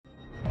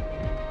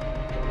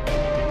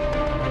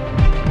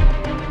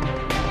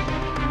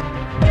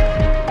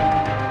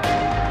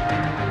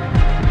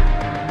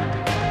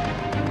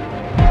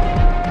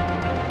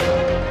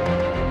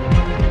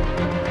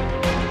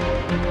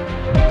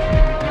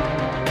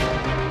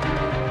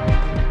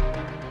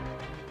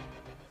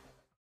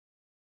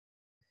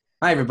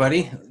Hi,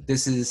 everybody.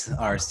 This is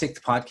our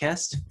sixth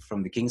podcast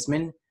from the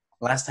Kingsmen.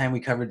 Last time we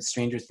covered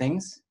Stranger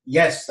Things.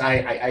 Yes,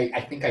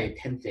 I think I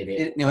attempted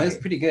it. It was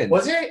pretty good.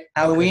 Was it?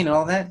 Halloween and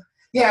all that?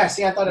 Yeah,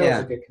 see, I thought it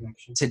was a good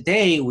connection.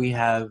 Today, we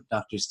have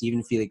Dr.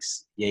 Stephen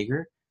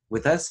Felix-Jager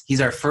with us.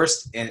 He's our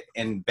first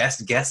and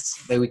best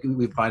guest that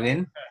we brought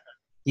in.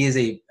 He is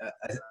an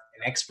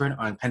expert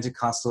on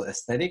Pentecostal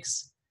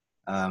aesthetics,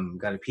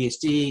 got a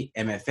PhD,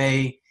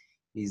 MFA.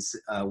 He's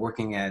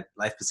working at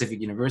Life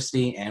Pacific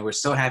University, and we're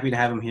so happy to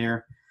have him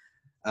here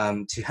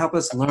to help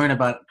us learn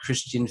about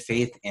Christian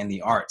faith and the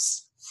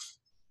arts.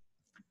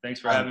 Thanks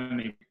for having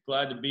me.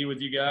 Glad to be with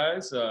you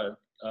guys.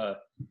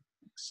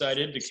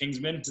 Excited to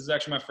Kingsmen. This is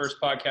actually my first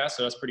podcast,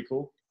 so that's pretty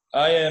cool.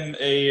 I am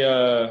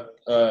a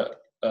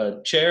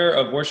chair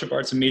of worship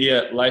arts and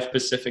media at Life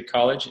Pacific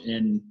College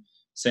in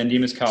San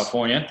Dimas,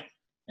 California,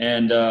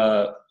 and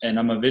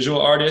I'm a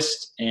visual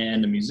artist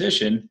and a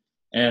musician.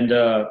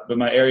 But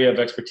my area of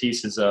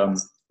expertise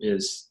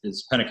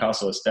is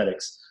Pentecostal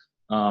aesthetics.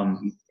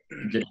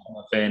 Did an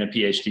MFA and a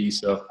PhD,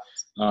 so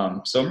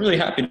I'm really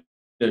happy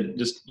to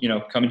just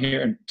come in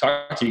here and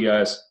talk to you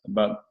guys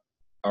about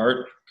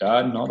art,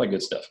 God, and all that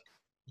good stuff.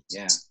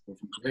 Yeah, we're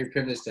very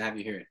privileged to have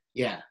you here.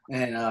 Yeah,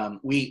 and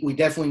we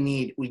definitely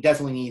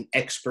need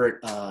expert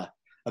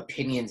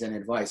opinions and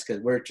advice,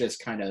 because we're just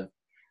kind of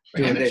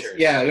doing this.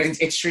 Yeah,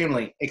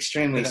 extremely.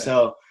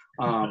 So,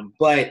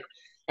 but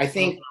I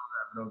think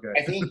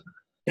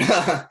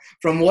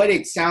from what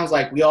it sounds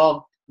like, we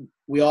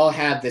all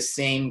have the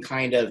same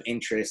kind of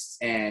interests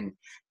and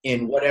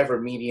in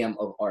whatever medium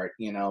of art.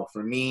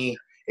 For me,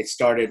 it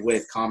started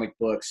with comic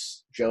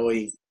books,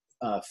 Joey,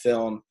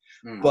 film.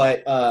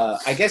 But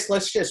I guess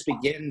let's just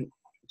begin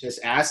just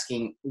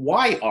asking,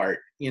 why art?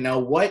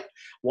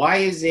 Why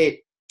is it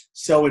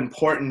so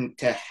important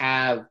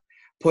to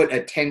put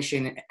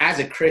attention as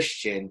a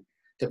Christian,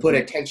 to put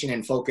attention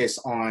and focus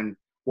on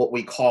what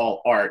we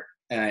call art,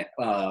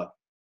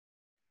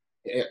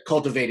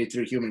 cultivated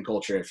through human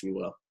culture, if you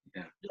will?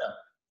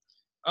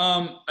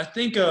 I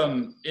think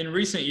in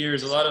recent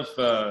years, a lot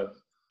of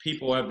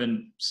people have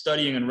been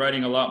studying and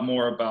writing a lot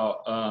more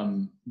about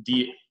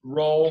the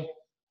role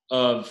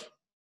of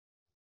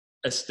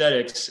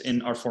aesthetics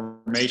in our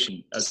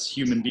formation as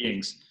human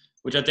beings,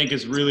 which I think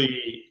is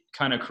really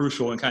kind of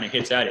crucial and kind of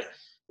hits at it.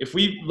 If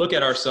we look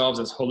at ourselves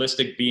as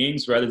holistic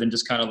beings rather than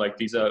just kind of like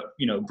these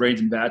brains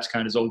and bats,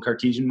 kind of this old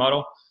Cartesian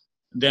model,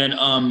 then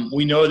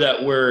we know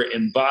that we're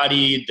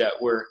embodied, that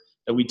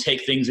we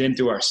take things in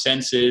through our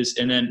senses,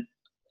 and then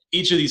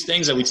each of these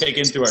things that we take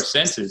in through our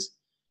senses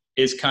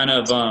is kind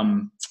of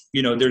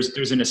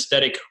there's an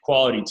aesthetic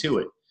quality to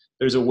it.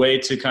 There's a way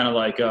to kind of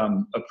like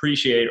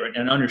appreciate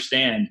and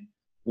understand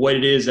what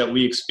it is that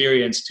we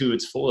experience to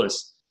its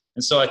fullest.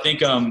 And so I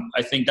think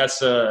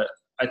that's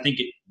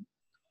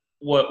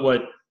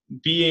what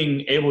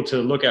being able to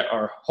look at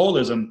our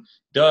holism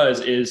does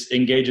is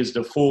engages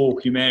the full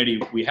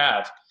humanity we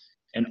have.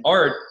 And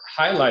art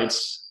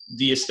highlights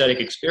the aesthetic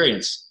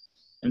experience.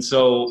 And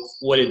so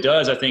what it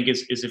does, I think,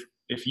 is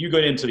if you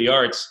get into the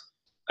arts,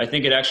 I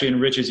think it actually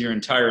enriches your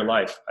entire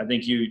life. I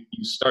think you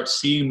start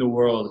seeing the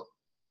world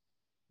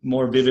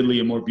more vividly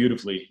and more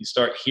beautifully. You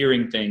start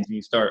hearing things, and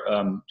you start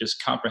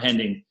just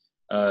comprehending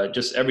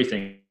just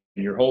everything.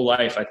 And your whole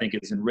life, I think,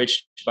 is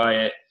enriched by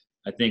it.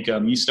 I think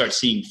you start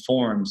seeing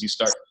forms. You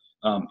start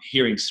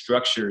hearing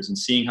structures and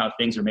seeing how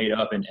things are made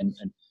up and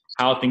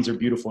how things are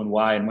beautiful and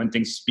why, and when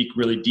things speak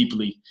really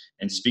deeply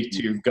and speak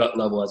to your gut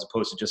level as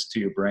opposed to just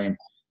to your brain.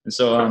 And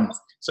so,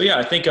 yeah,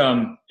 I think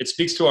it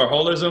speaks to our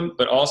holism,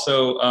 but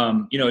also,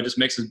 it just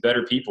makes us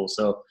better people.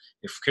 So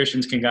if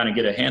Christians can kind of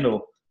get a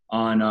handle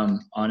on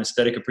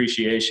aesthetic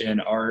appreciation,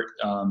 art,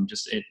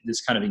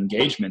 this kind of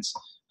engagements,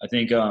 I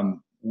think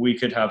we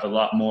could have a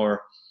lot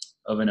more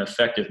of an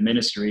effective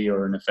ministry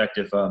or an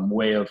effective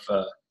way of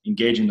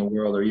engaging the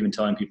world or even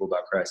telling people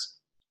about Christ.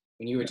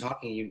 When you were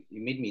talking, you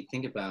made me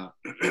think about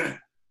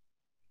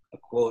a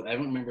quote. I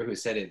don't remember who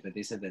said it, but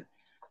they said that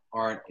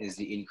art is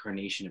the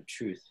incarnation of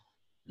truth.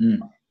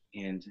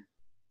 And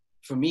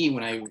for me,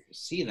 when I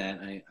see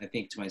that, I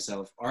think to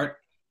myself, art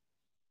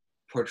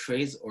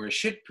portrays or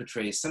should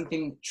portray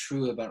something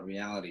true about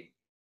reality.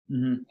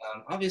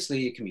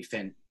 Obviously, it can be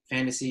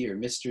fantasy or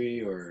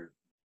mystery or,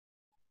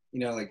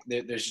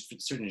 there's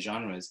certain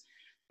genres.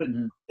 But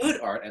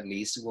good art, at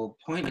least, will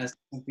point us to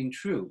something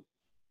true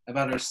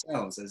about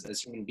ourselves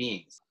as human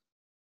beings.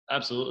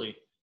 Absolutely.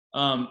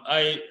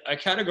 I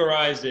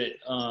categorized it.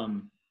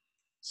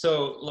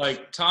 So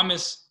like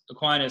Thomas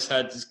Aquinas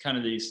had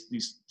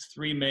these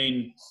three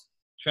main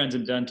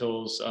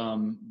transcendentals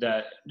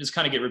that just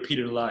kind of get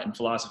repeated a lot in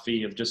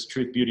philosophy of just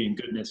truth, beauty, and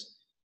goodness.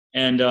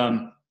 And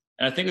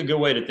I think a good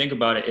way to think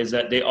about it is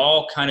that they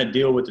all kind of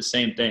deal with the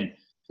same thing.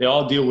 They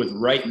all deal with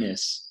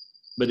rightness,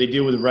 but they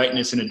deal with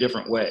rightness in a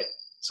different way.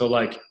 So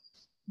like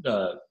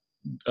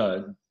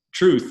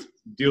truth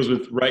deals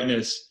with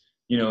rightness,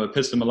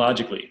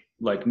 epistemologically,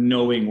 like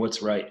knowing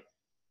what's right,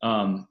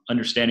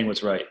 understanding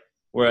what's right.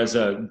 Whereas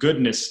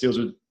goodness deals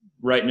with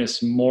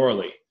rightness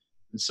morally.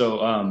 And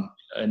so,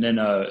 and then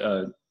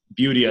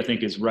beauty, I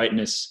think, is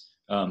rightness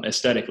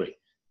aesthetically.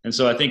 And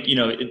so I think, you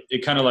know,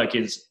 it kind of like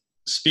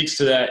speaks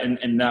to that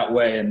in that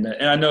way. And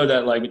I know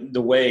that like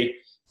the way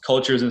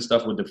cultures and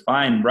stuff would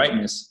define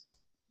rightness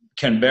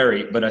can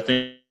vary, but I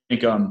think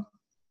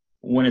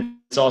when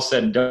it's all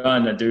said and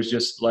done, that there's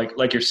just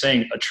like you're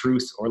saying, a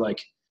truth, or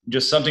like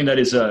just something that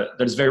is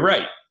very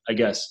right, I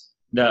guess,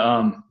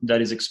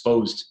 that is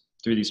exposed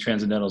through these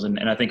transcendentals.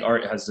 And I think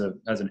art has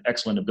an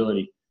excellent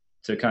ability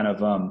to kind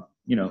of,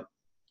 you know,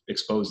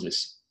 expose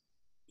this.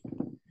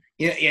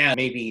 Yeah.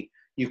 Maybe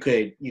you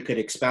could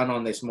expound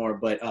on this more,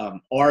 but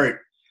art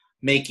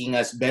making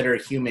us better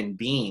human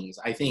beings.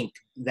 I think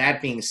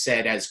that being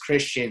said, as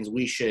Christians,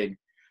 we should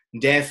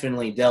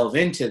definitely delve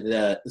into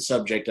the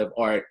subject of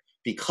art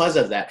because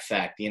of that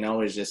fact, you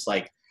know. It's just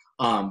like,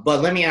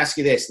 but let me ask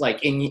you this, like,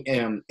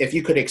 if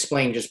you could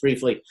explain just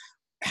briefly,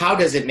 how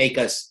does it make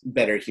us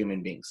better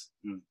human beings?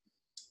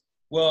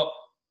 Well,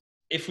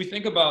 if we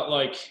think about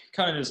like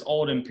kind of this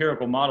old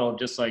empirical model of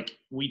just like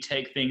we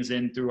take things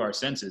in through our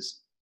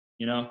senses,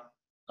 you know,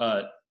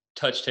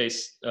 touch,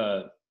 taste,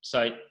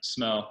 sight,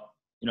 smell,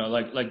 you know,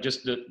 like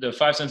just the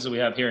five senses we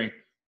have, hearing.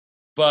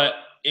 But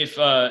if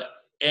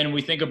and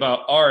we think about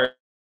art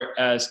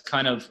as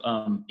kind of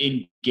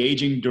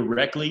engaging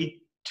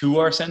directly to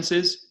our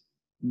senses,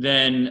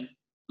 then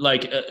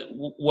like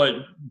what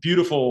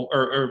beautiful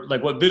or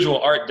like what visual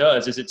art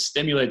does is it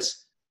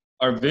stimulates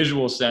our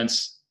visual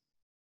sense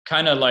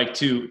kind of like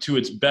to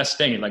its best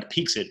thing. It like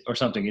peaks it or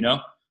something, you know.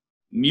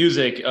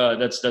 Music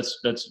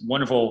that's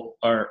wonderful,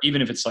 or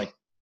even if it's like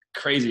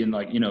crazy and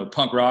like, you know,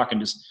 punk rock,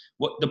 and just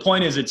what the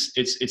point is,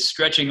 it's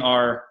stretching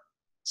our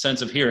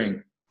sense of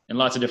hearing in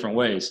lots of different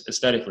ways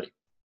aesthetically.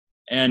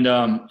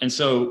 And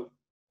so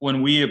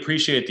when we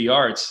appreciate the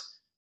arts,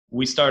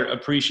 we start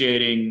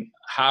appreciating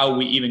how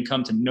we even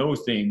come to know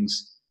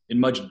things in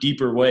much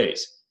deeper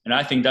ways. And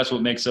I think that's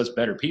what makes us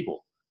better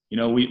people. You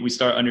know, we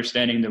start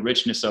understanding the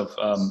richness of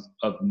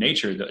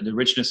nature, the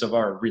richness of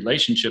our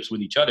relationships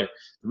with each other,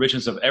 the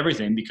richness of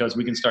everything, because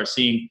we can start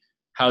seeing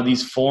how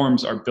these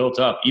forms are built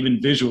up, even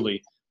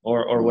visually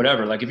or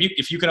whatever. Like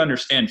if you can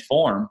understand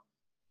form,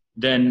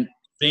 then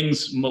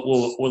things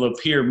will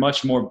appear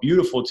much more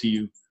beautiful to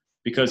you,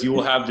 because you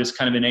will have this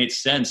kind of innate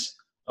sense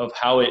of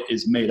how it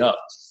is made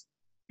up,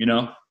 you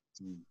know?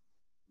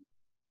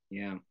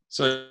 Yeah.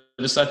 So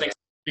just, I think,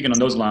 speaking on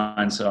those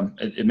lines,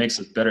 it makes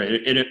us better.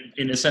 It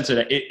in a sense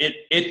that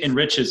it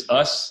enriches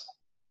us,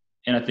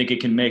 and I think it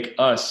can make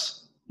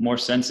us more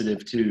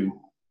sensitive to,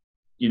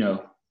 you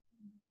know,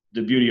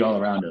 the beauty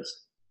all around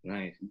us.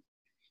 Right.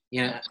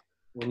 Yeah.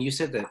 When you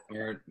said that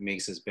art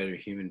makes us better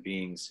human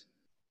beings,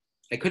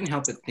 I couldn't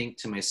help but think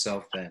to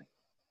myself that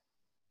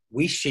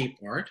we shape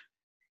art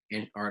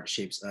and art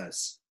shapes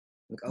us.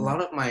 Like a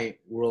lot of my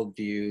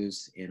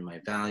worldviews and my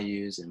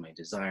values and my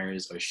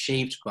desires are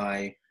shaped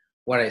by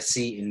what I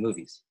see in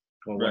movies,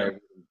 or what I read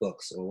in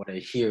books, or what I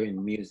hear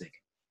in music.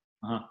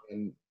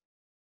 And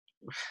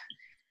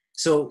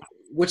so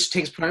which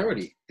takes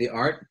priority?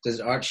 Does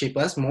art shape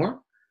us more,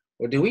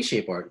 or do we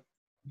shape art?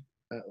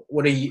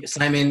 What do you,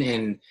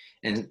 Simon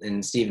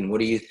and Stephen, what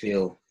do you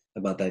feel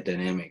about that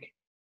dynamic?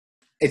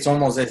 It's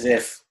almost as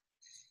if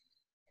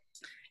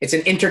it's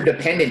an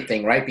interdependent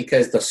thing, right?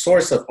 Because the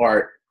source of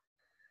art,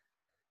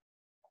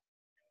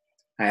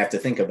 I have to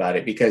think about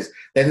it, because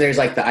then there's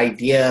like the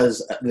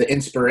ideas, the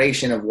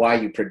inspiration of why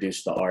you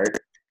produce the art,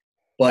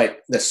 but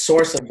the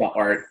source of the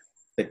art,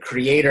 the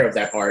creator of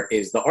that art,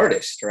 is the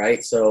artist,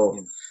 right? So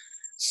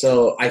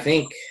I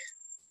think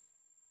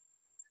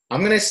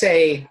I'm going to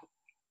say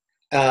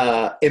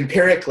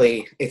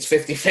empirically it's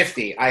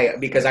 50-50.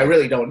 Because I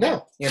really don't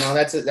know. You know,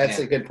 that's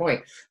a good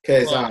point,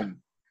 because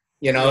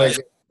you know,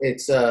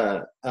 it's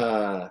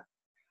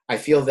I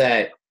feel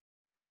that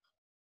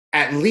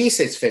at least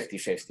it's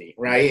 50-50,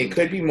 right? It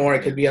could be more,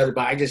 it could be other,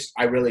 but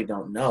I really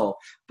don't know.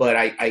 But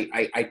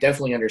I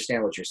definitely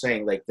understand what you're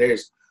saying. Like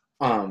there's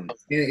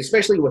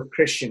especially with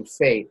Christian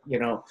faith, you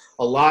know,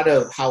 a lot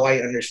of how I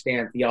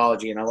understand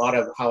theology and a lot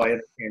of how I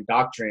understand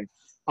doctrine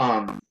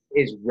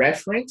is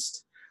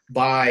referenced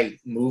by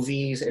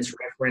movies, it's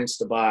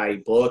referenced by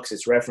books,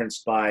 it's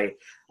referenced by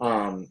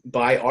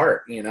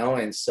art, you know.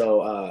 And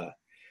so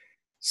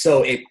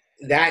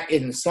that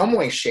in some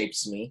way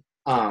shapes me.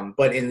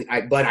 But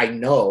I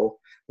know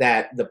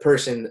that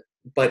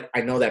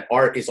I know that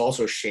art is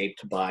also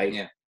shaped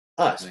by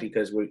us,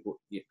 because we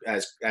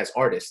as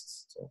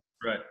artists. So.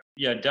 Right.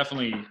 Yeah,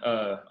 definitely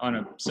on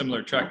a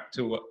similar track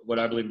to what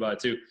I believe about it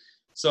too.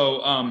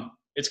 So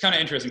it's kind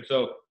of interesting.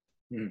 So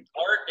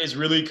art is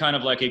really kind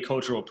of like a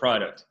cultural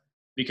product,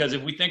 because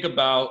if we think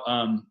about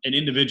an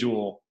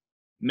individual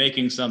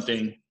making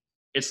something,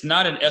 it's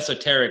not an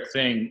esoteric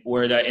thing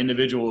where that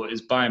individual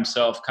is by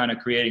himself kind of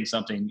creating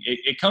something.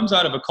 It comes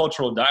out of a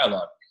cultural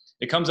dialogue.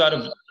 It comes out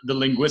of the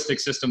linguistic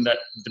system that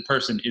the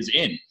person is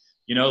in.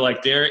 You know,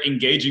 like they're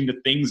engaging the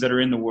things that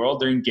are in the world.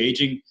 They're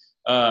engaging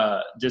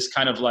this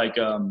kind of like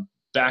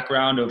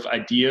background of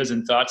ideas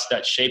and thoughts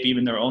that shape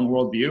even their own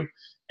worldview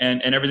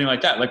and everything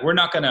like that. Like we're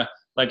not going to,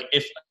 like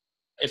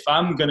if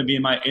I'm going to be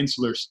in my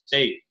insular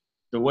state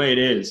the way it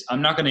is,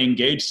 I'm not going to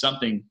engage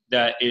something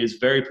that is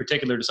very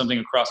particular to something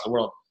across the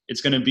world.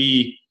 it's going to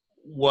be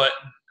what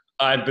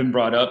I've been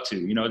brought up to,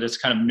 you know, that's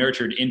kind of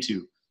nurtured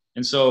into.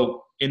 And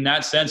so in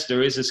that sense,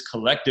 there is this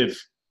collective,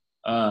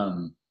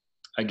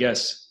 I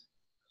guess,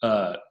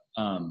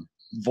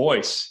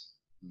 voice,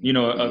 you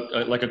know,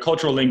 like a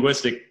cultural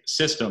linguistic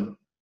system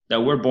that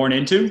we're born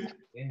into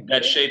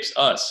that shapes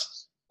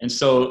us. And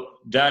so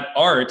that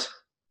art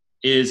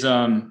is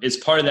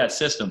part of that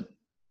system.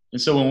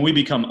 And so when we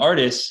become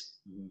artists,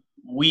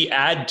 we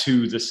add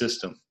to the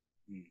system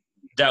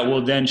that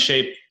will then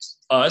shape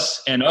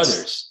us and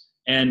others,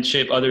 and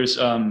shape others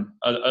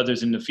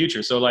in the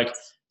future.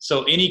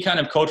 So any kind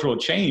of cultural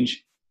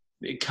change,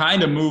 it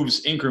kind of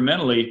moves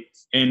incrementally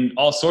in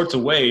all sorts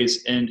of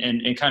ways, and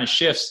kind of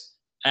shifts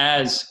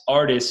as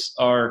artists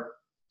are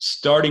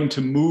starting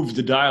to move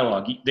the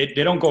dialogue.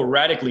 They don't go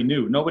radically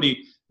new.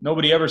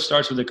 Nobody ever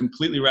starts with a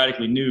completely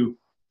radically new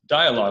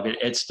dialogue.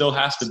 It still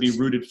has to be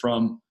rooted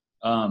from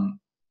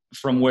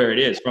where it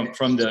is,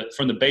 from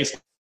the base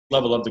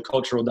level of the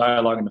cultural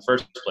dialogue in the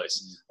first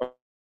place,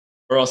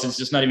 or else it's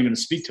just not even going to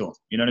speak to them.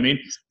 You know what I mean?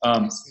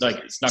 Like,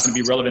 it's not going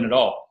to be relevant at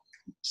all.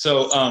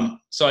 So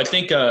I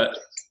think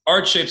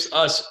art shapes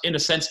us in a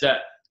sense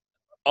that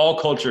all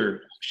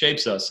culture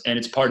shapes us, and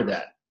it's part of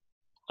that.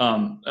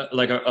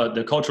 Like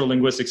the cultural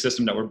linguistic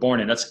system that we're born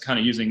in. That's kind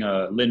of using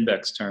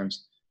Lindbeck's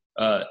terms.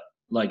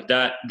 Like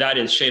that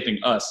is shaping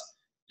us.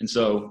 And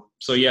so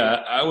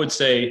yeah, I would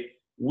say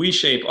we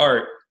shape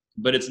art,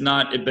 but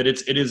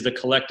it is the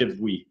collective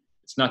we.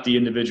 It's not the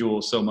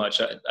individual so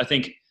much. I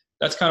think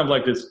that's kind of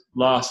like this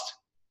lost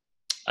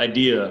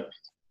idea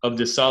of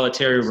the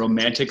solitary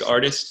romantic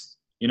artist,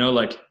 you know,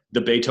 like the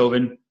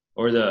Beethoven,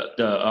 or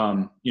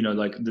the you know,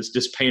 like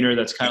this painter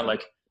that's kind of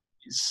like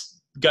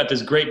got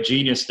this great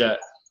genius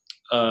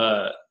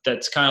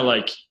that's kind of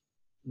like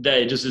that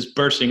it just is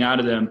bursting out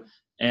of them,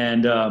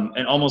 and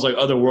almost like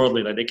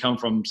otherworldly, like they come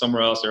from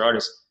somewhere else. They're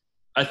artists.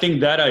 I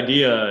think that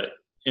idea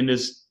in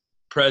this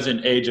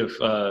present age of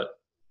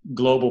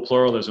global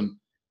pluralism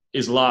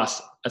is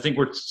lost. I think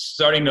we're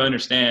starting to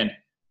understand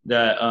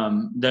that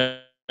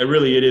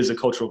really it is a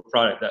cultural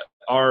product, that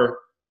our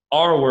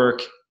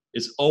work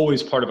is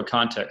always part of a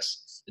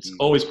context. It's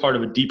always part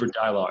of a deeper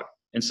dialogue.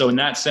 And so in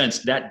that sense,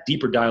 that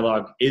deeper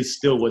dialogue is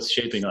still what's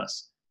shaping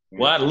us.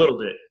 We'll add a little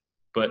bit,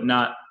 but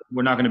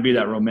we're not going to be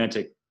that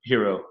romantic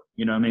hero.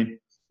 You know what I mean?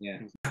 Yeah.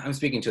 I'm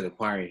speaking to the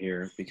choir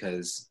here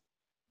because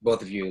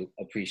both of you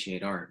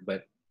appreciate art,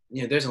 but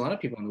you know, there's a lot of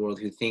people in the world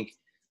who think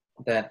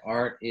that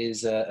art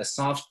is a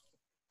soft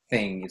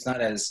thing. It's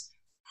not as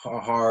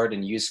hard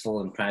and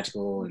useful and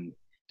practical, and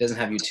doesn't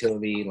have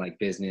utility like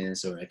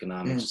business or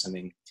economics or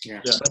something.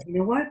 Yeah. But you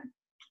know what?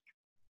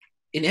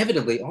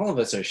 Inevitably, all of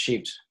us are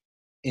shaped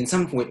in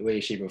some way,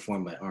 shape, or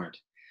form by art.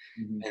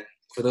 Mm-hmm. And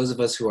for those of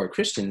us who are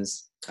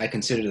Christians, I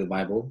consider the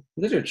Bible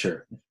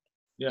literature.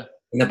 Yeah.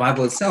 And the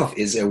Bible itself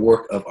is a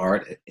work of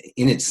art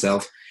in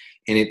itself.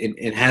 And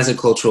it has a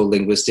cultural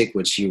linguistic,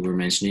 which you were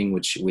mentioning,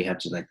 which we have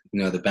to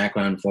the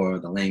background for,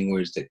 the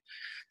language, the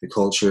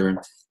culture.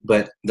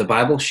 But the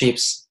Bible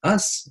shapes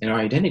us and our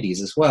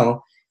identities as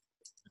well.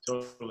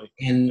 Totally.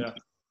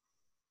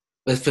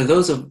 But for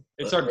those of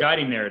it's our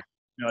guiding narrative.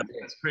 You know,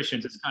 as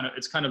Christians,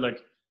 it's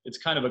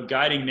kind of a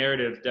guiding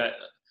narrative that,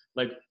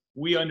 like,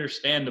 we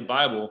understand the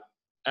Bible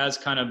as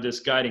kind of this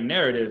guiding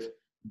narrative,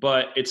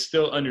 but it's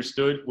still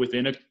understood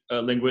within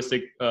a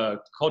linguistic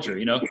culture,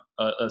 you know,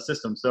 a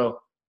system.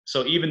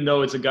 So even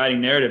though it's a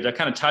guiding narrative, that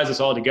kind of ties us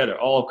all together,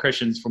 all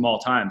Christians from all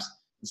times.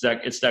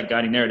 It's that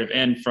guiding narrative,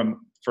 and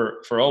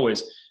for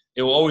always,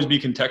 it will always be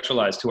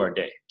contextualized to our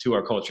day, to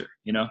our culture,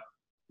 you know?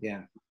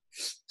 Yeah.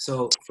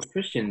 So for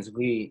Christians,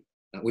 we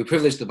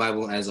privilege the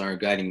Bible as our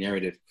guiding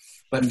narrative.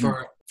 But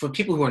for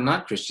people who are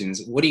not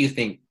Christians, what do you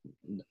think,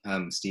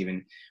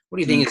 Stephen? What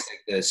do you think is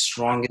the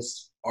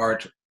strongest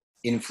art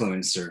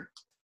influencer?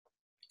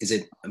 Is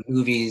it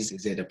movies?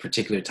 Is it a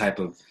particular type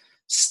of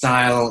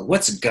style?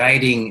 What's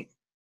guiding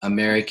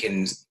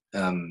American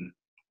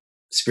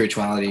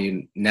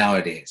spirituality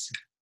nowadays?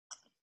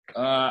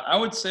 I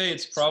would say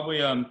it's probably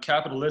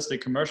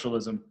capitalistic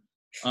commercialism.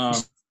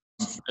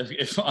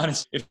 If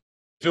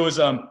it was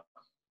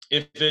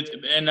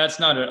and that's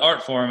not an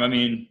art form. I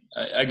mean,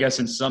 I guess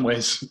in some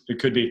ways it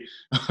could be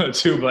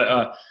too,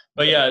 but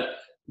yeah,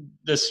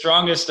 the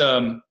strongest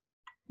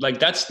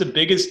that's the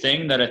biggest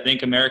thing that I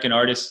think American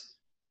artists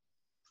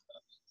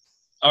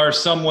are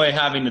some way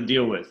having to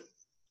deal with.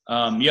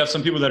 You have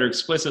some people that are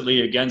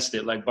explicitly against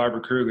it, like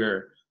Barbara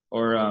Kruger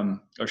or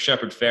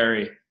Shepard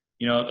Fairey,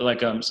 you know,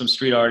 like some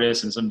street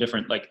artists and some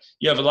different, like,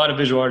 you have a lot of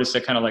visual artists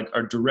that kind of like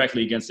are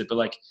directly against it, but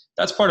like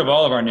that's part of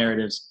all of our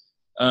narratives.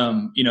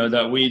 You know,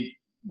 that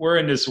we're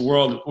in this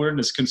world, we're in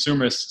this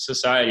consumerist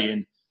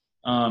society,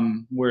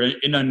 and we're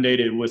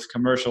inundated with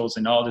commercials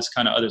and all this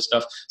kind of other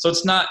stuff. So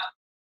it's not,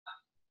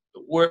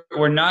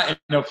 we're not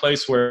in a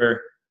place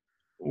where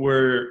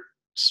we're,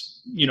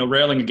 you know,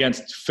 railing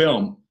against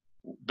film,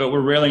 but we're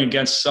railing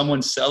against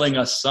someone selling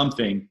us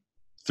something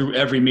through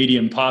every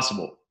medium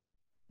possible.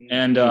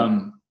 And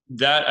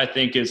that, I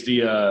think, is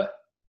the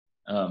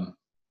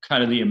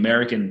kind of the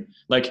American,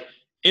 like,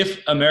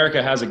 if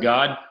America has a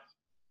God,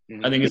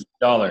 I think it's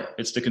the dollar.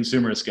 It's the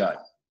consumerist God.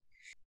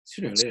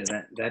 Sooner or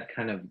later, that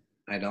kind of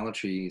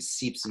idolatry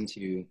seeps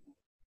into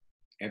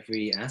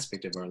every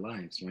aspect of our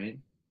lives, right?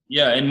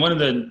 Yeah, and one of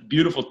the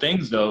beautiful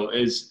things, though,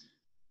 is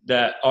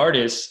that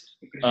artists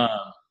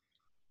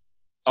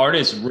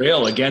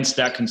rail against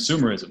that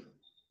consumerism.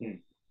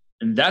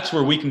 And that's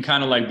where we can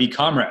kind of like be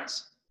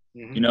comrades,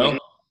 you know?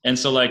 And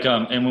so like,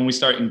 and when we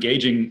start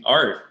engaging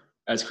art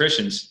as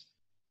Christians,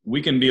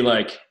 we can be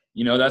like,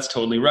 you know, that's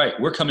totally right.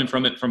 We're coming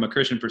from it from a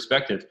Christian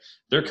perspective.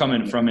 They're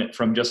coming from it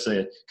from just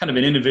a kind of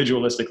an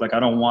individualistic, like, I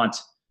don't want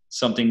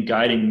something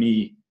guiding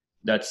me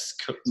that's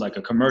like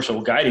a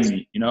commercial guiding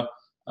me, you know?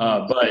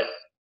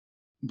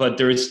 But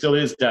there still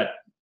is that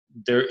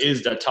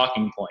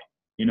talking point,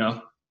 you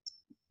know?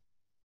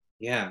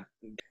 Yeah.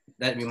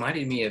 That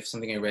reminded me of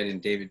something I read in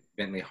David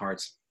Bentley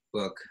Hart's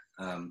book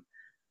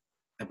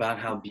about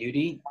how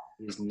beauty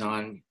is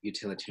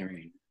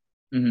non-utilitarian.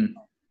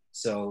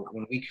 So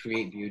when we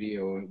create beauty,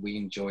 or we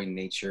enjoy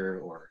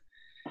nature, or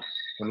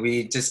when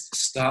we just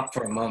stop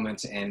for a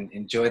moment and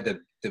enjoy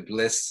the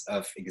bliss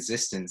of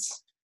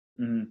existence,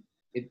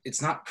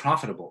 it's not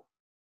profitable.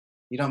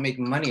 You don't make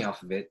money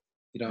off of it.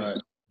 You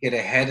don't get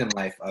ahead in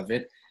life of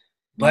it.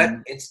 But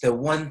it's the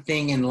one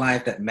thing in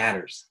life that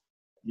matters.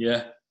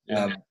 Yeah.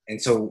 And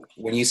so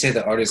when you say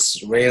the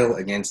artists rail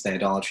against the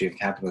idolatry of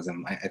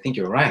capitalism, I think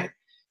you're right.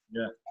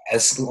 Yeah.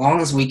 As long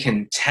as we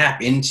can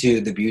tap into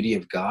the beauty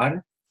of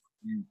God,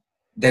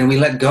 then we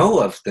let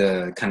go of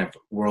the kind of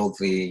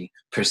worldly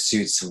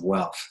pursuits of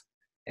wealth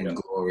and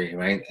glory,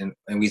 right? And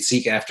we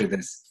seek after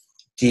this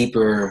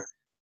deeper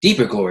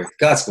glory,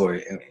 God's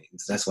glory. I mean,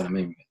 that's what I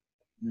mean.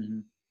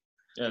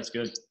 Yeah, that's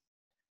good.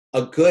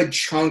 A good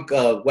chunk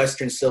of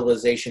Western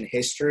civilization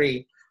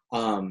history,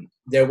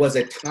 there was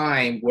a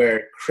time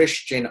where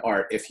Christian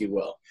art, if you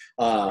will,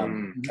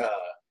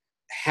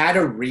 had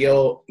a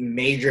real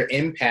major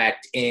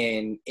impact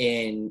in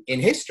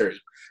history.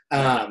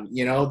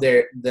 You know,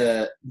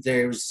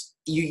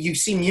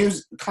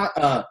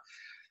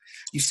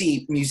 you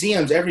see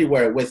museums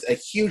everywhere with a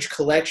huge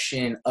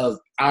collection of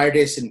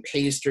artists and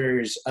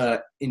pastors'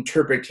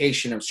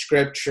 interpretation of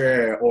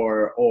scripture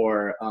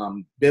or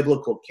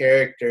biblical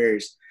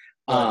characters,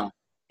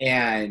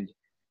 and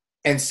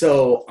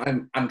so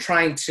I'm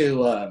trying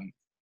to.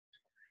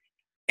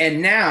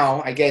 And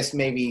now, I guess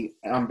maybe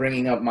I'm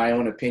bringing up my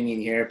own opinion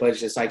here, but it's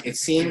just like, it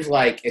seems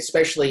like,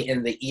 especially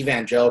in the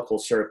evangelical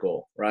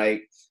circle, right?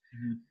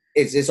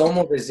 It's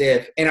almost as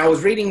if, and I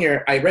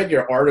read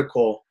your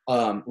article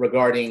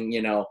regarding,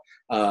 you know,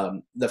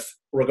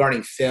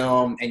 regarding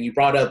film, and you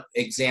brought up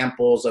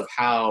examples of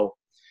how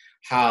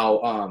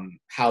film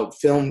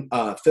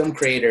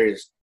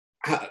creators.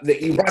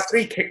 You brought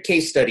 3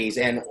 case studies,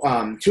 and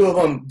 2 of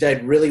them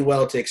did really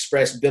well to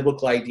express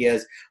biblical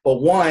ideas,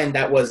 but one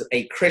that was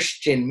a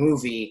Christian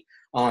movie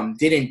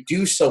didn't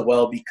do so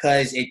well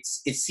because it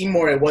seemed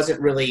more, it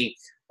wasn't really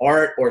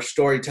art or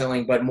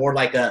storytelling, but more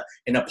like an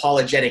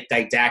apologetic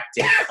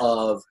didactic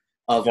of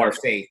our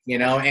faith, you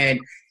know. And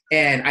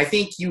I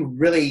think you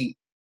really,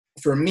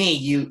 for me,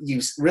 you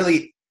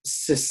really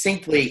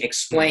succinctly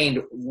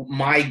explained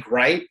my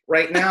gripe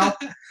right now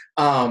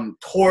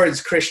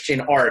towards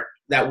Christian art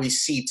that we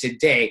see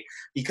today,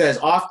 because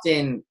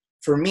often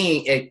for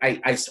me,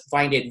 I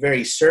find it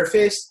very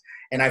surface,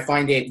 and I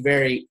find it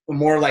very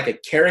more like a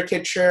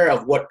caricature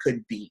of what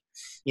could be,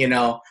 you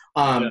know.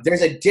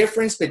 There's a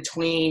difference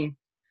between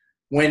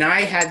when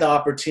I had the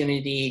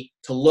opportunity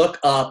to look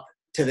up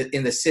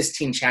in the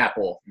Sistine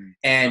Chapel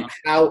and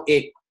how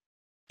it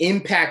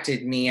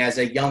impacted me as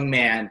a young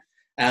man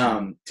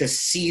to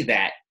see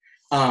that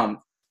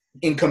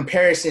in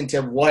comparison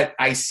to what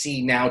I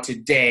see now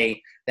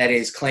today that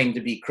is claimed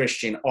to be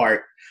Christian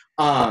art.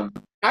 How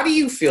do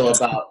you feel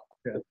about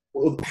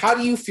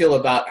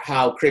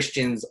how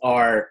Christians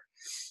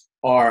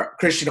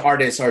Christian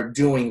artists are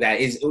doing that?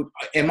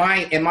 Am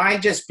I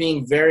just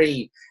being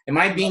a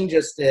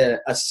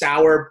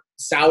sour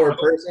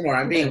person, or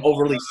I'm being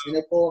overly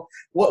cynical?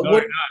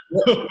 No.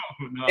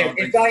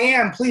 If I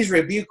am, please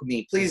rebuke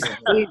me. Please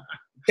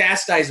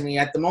chastise me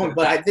at the moment.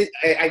 But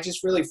I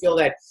just really feel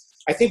that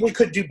I think we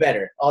could do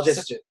better. You're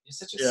such a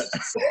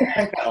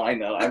I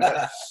know.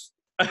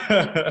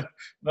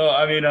 No,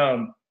 I mean,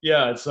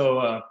 yeah.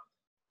 So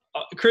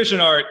Christian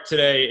art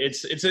today,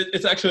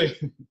 it's actually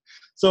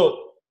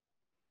so.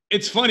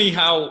 It's funny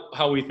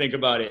how we think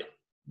about it.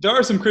 There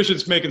are some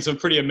Christians making some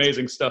pretty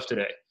amazing stuff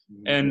today,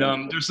 and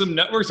there's some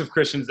networks of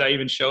Christians that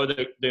even show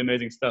the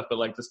amazing stuff. But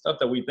like the stuff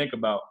that we think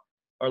about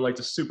are like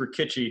the super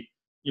kitschy,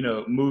 you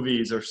know,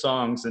 movies or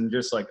songs, and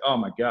just like, oh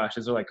my gosh,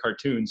 these are like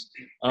cartoons.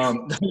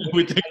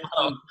 We think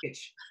about,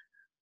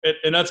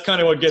 and that's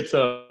kind of what gets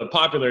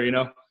popular, you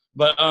know.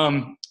 But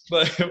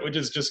which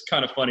is just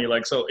kind of funny.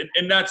 Like, so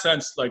in that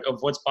sense, like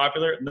of what's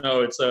popular,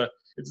 no, it's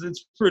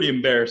pretty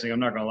embarrassing. I'm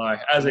not gonna lie.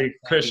 As a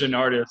Christian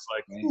artist,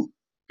 like,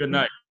 good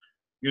night,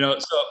 you know.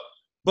 So,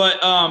 but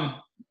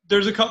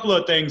there's a couple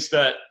of things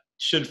that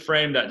should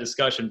frame that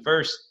discussion.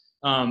 First,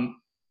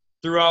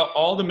 throughout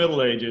all the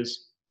Middle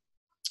Ages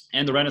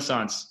and the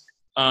Renaissance,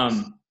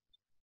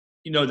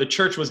 the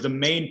church was the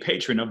main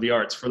patron of the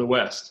arts for the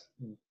West.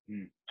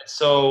 Mm-hmm.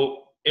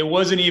 So it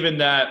wasn't even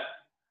that,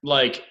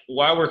 like,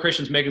 why were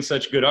Christians making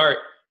such good art?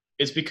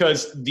 It's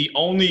because the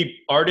only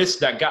artists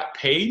that got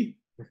paid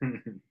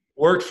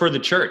worked for the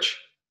church.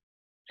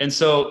 And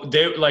so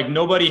they, like,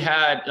 nobody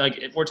had, like,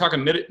 if we're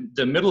talking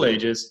the Middle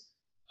Ages,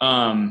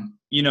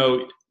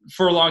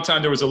 for a long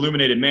time there was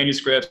illuminated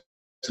manuscripts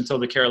until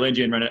the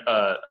Carolingian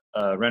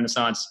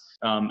Renaissance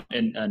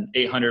in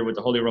 800 with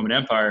the Holy Roman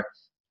Empire.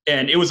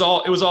 And it was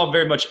all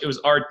very much, it was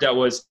art that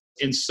was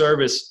in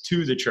service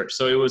to the church.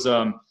 So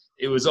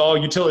it was all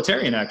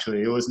utilitarian,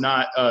 actually. It was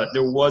not,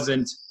 there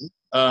wasn't,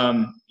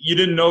 you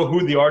didn't know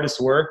who the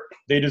artists were.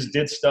 They just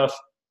did stuff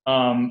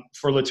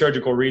for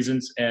liturgical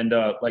reasons and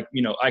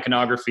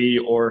iconography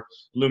or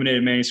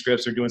illuminated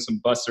manuscripts or doing some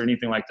busts or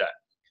anything like that.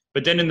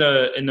 But then in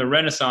the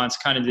Renaissance,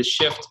 kind of this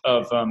shift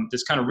of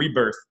this kind of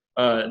rebirth,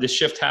 this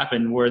shift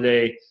happened where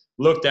they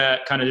looked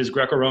at kind of this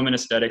Greco-Roman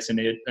aesthetics and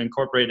they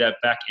incorporated that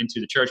back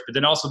into the church. But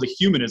then also the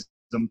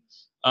humanism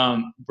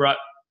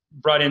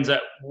brought in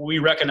that we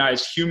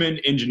recognize human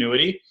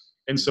ingenuity.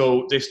 And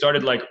so they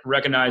started like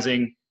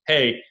recognizing,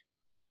 hey,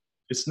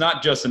 it's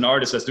not just an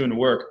artist that's doing the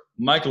work.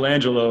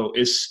 Michelangelo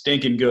is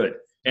stinking good,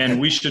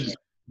 and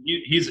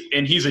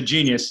he's a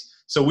genius,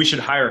 so we should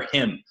hire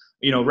him.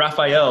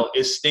 Raphael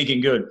is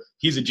stinking good.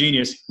 He's a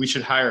genius. We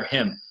should hire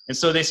him. And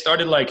so they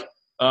started like,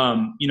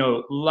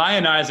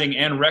 lionizing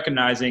and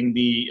recognizing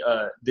the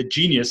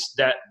genius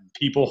that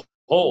people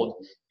hold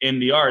in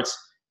the arts,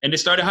 and they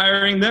started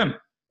hiring them.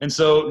 And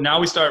so now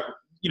we start,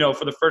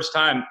 for the first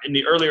time in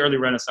the early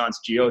Renaissance,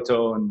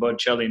 Giotto and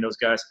Botticelli and those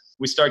guys,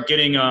 we start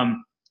getting,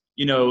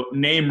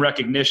 name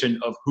recognition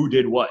of who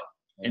did what.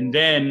 And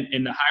then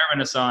in the higher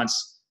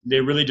Renaissance,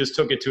 they really just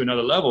took it to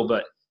another level.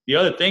 But the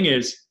other thing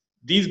is,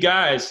 these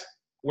guys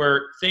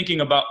were thinking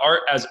about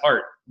art as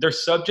art. Their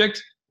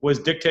subject was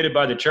dictated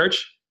by the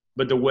church,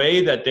 but the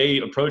way that they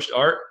approached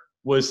art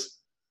was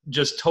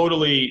just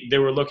totally, they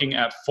were looking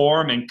at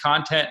form and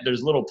content.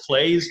 There's little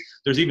plays.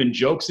 There's even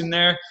jokes in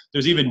there.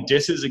 There's even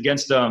disses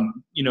against,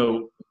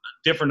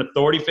 different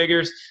authority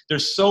figures.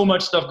 There's so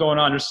much stuff going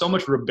on. There's so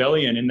much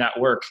rebellion in that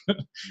work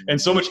and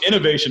so much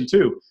innovation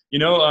too.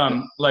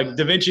 Like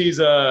Da Vinci's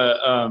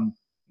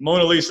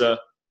Mona Lisa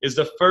is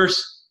the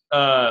first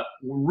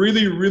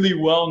really, really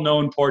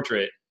well-known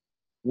portrait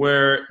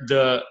where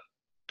the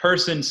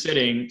person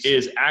sitting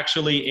is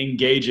actually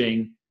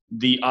engaging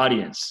the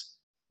audience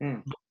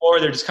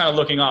or they're just kind of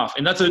looking off.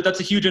 And that's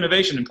a huge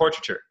innovation in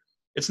portraiture.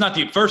 It's not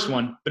the first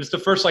one, but it's the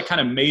first like kind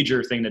of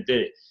major thing that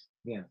did it.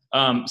 Yeah.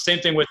 Same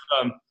thing with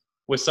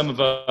some of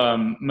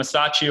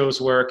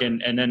Masaccio's work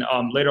and then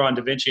later on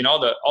Da Vinci and all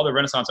the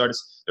Renaissance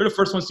artists. They're the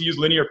first ones to use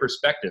linear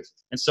perspective.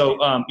 And so,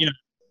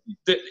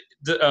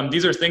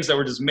 these are things that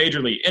were just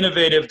majorly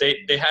innovative.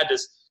 They had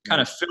this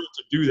kind of feel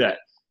to do that.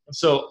 And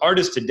so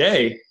artists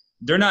today,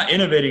 they're not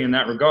innovating in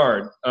that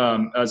regard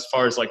as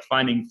far as like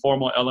finding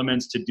formal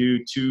elements to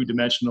do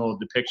two-dimensional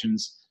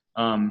depictions,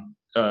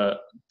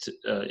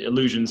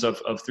 illusions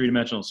of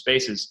three-dimensional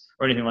spaces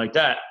or anything like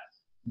that.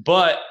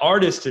 But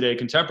artists today,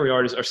 contemporary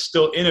artists, are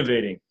still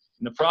innovating.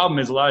 And the problem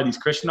is a lot of these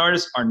Christian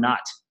artists are not.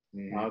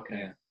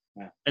 Okay.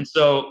 Yeah. And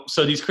so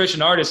these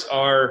Christian artists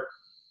are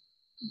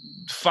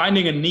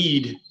finding a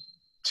need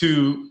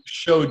to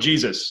show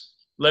Jesus.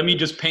 Let me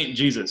just paint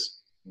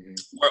Jesus.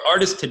 Where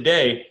artists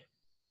today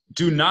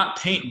do not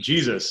paint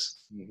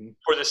Jesus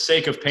for the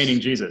sake of painting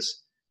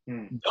Jesus.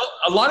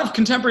 A lot of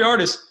contemporary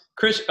artists,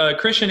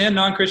 Christian and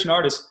non-Christian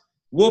artists,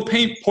 will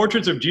paint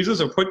portraits of Jesus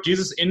or put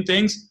Jesus in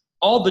things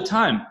all the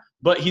time,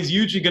 but he's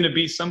usually going to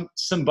be some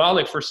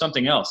symbolic for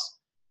something else.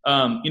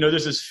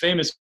 There's this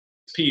famous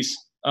piece,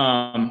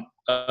 a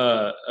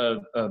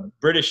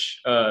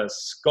British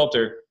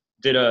sculptor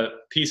did a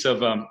piece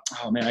of, I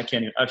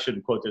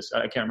shouldn't quote this.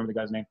 I can't remember the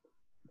guy's name.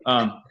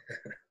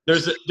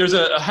 There's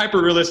a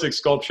hyper-realistic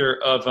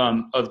sculpture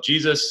of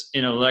Jesus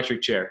in an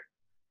electric chair.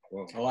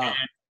 Oh, wow.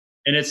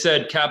 And it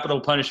said capital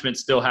punishment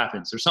still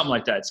happens or something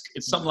like that.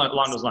 It's something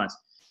along those lines.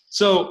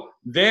 So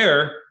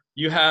there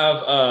you have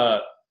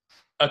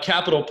a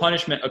capital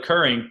punishment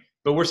occurring,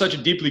 but we're such a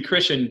deeply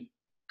Christian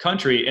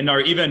country and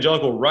our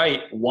evangelical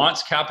right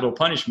wants capital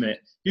punishment.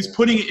 He's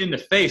putting it in the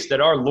face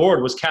that our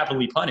Lord was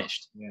capitally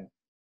punished. Yeah.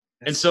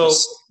 And so,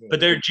 but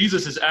there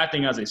Jesus is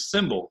acting as a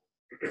symbol.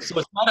 So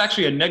it's not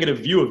actually a negative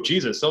view of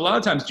Jesus. So a lot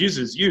of times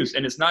Jesus is used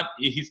and he's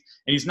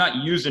not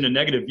used in a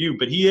negative view,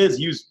 but he is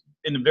used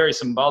in a very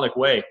symbolic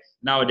way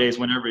nowadays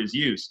whenever he's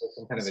used.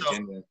 Some kind of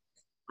agenda.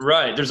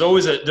 Right. There's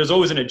always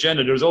an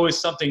agenda. There's always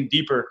something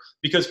deeper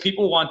because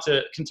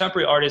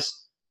contemporary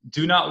artists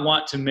do not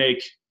want to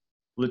make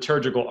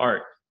liturgical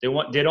art. They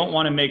don't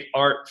want to make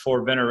art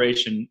for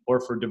veneration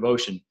or for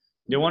devotion.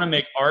 They want to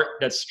make art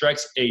that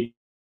strikes a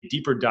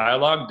deeper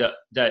dialogue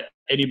that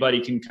anybody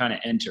can kind of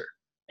enter.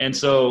 And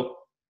so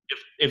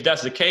if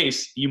that's the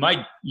case, you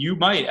might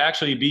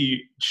actually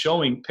be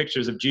showing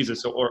pictures of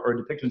Jesus or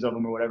depictions of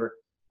him or whatever.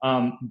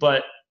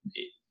 But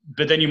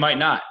then you might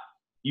not.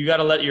 You got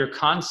to let your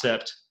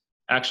concept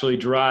actually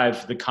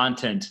drive the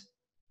content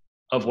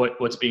of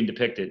what's being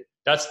depicted.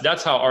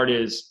 That's how art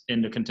is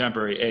in the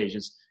contemporary age.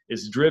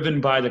 It's driven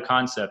by the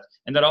concept,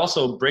 and that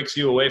also breaks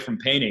you away from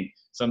painting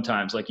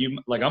sometimes. Like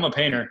I'm a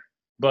painter,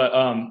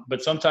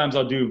 but sometimes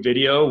I'll do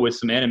video with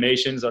some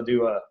animations. I'll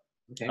do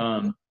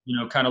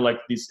kind of like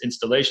these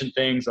installation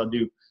things. I'll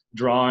do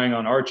drawing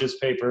on arches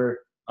paper.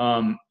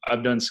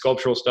 I've done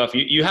sculptural stuff.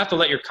 You have to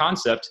let your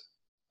concept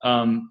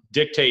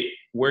dictate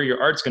where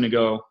your art's going to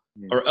go,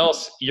 or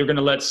else you're going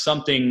to let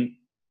something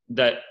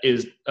that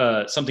is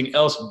something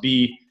else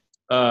be.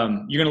 You're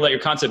going to let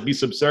your concept be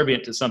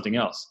subservient to something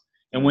else.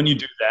 And when you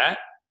do that,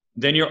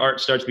 then your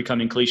art starts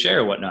becoming cliche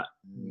or whatnot.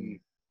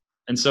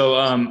 And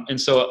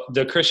so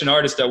the Christian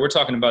artists that we're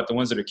talking about, the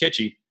ones that are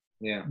kitschy,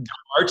 the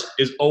art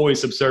is always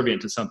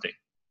subservient to something.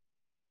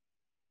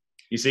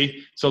 You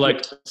see? So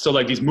like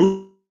these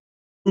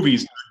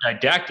movies are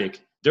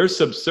didactic. They're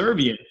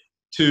subservient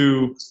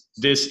to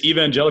this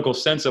evangelical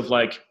sense of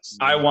like,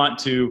 I want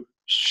to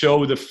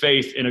show the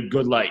faith in a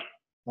good light.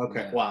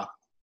 Okay. Wow.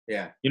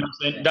 Yeah. You know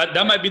what I'm saying?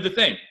 That might be the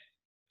thing.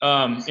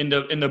 In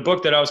the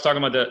book that I was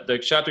talking about, the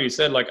chapter you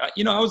said, like, I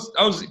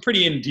was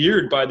pretty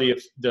endeared by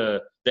the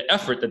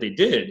effort that they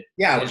did.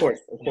 Yeah, of course.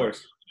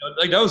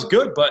 Like that was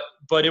good,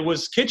 but it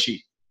was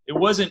kitschy. It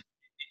wasn't.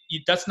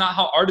 That's not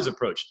how art is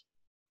approached.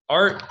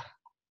 Art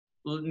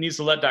needs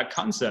to let that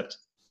concept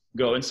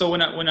go. And so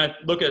when I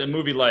look at a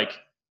movie like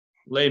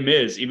Les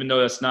Mis, even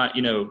though that's not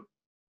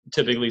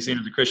typically seen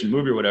as a Christian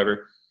movie or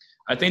whatever,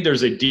 I think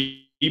there's a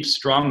deep,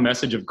 strong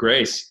message of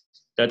grace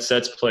that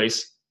sets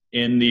place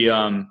in the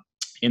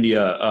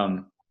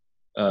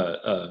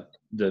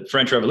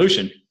French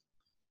Revolution.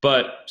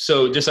 But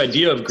so this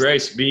idea of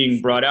grace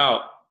being brought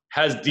out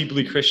has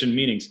deeply Christian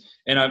meanings.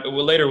 And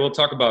later we'll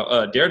talk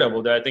about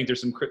Daredevil. That I think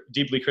there's some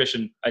deeply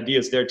Christian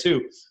ideas there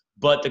too.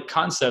 But the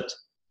concept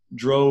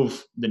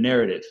drove the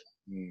narrative.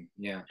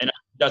 And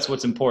that's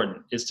what's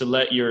important, is to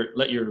let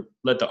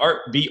the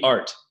art be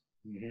art,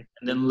 and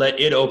then let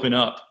it open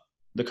up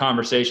the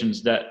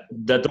conversations that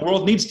the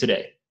world needs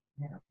today.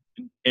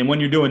 And when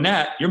you're doing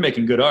that, you're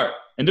making good art.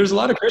 And there's a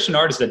lot of Christian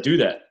artists that do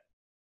that.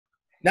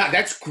 No,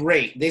 that's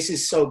great. This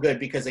is so good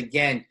because,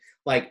 again,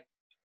 like,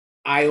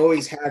 I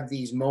always have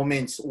these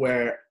moments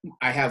where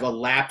I have a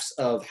lapse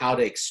of how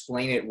to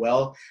explain it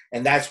well.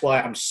 And that's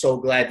why I'm so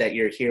glad that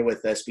you're here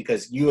with us,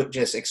 because you have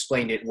just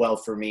explained it well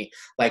for me.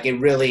 Like, it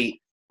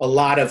really, a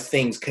lot of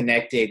things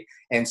connected.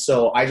 And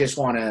so I just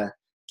want to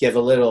give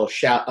a little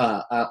shout.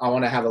 I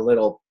want to have a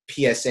little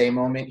PSA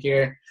moment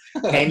here.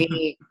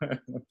 Any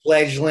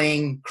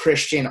fledgling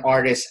Christian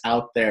artists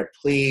out there,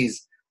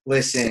 please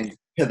listen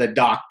to the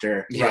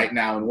doctor right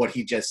now and what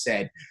he just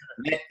said.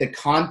 Let the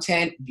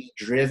content be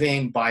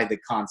driven by the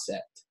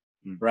concept,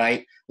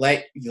 right?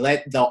 Let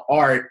the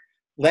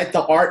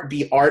art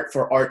be art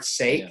for art's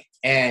sake,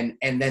 and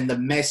then the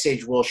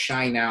message will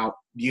shine out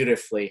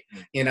beautifully,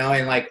 and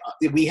like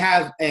we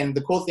have, and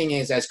the cool thing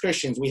is, as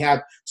Christians, we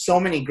have so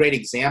many great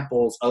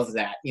examples of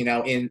that,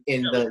 in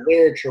the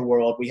literature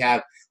world. We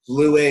have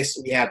Lewis,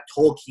 we have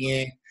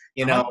Tolkien,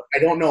 I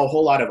don't know a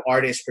whole lot of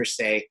artists per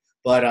se,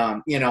 but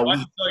I can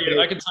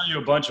tell you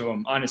a bunch of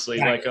them, honestly.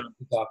 Like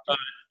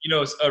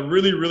a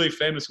really, really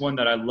famous one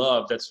that I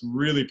love that's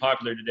really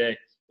popular today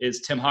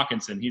is Tim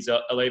Hawkinson. He's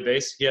LA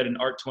based. He had an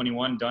Art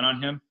 21 done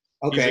on him.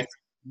 Okay.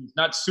 He's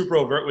not super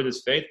overt with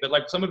his faith, but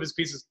like some of his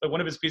pieces, like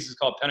one of his pieces is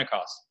called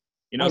Pentecost.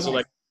 So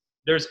like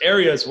there's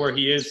areas where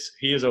he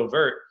is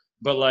overt,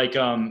 but like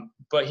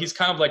but he's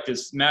kind of like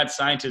this mad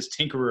scientist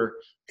tinkerer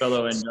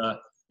fellow, and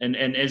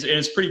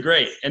it's pretty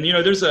great. And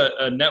there's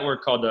a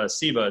network called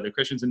SIVA, the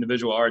Christians in the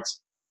Visual Arts,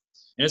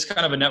 and it's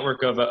kind of a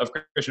network of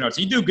Christian arts.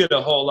 You do get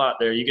a whole lot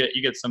there. You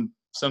get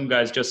some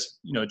guys just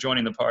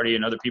joining the party,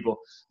 and other people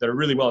that are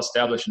really well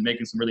established and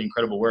making some really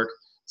incredible work.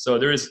 So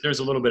there's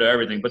a little bit of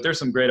everything, but there's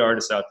some great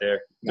artists out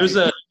there. There's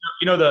a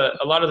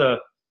lot of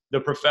the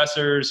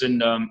professors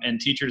and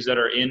teachers that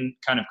are in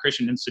kind of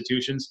Christian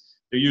institutions.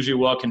 They're usually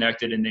well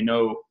connected, and they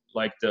know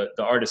like the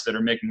artists that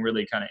are making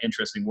really kind of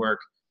interesting work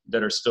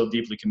that are still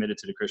deeply committed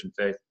to the Christian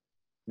faith.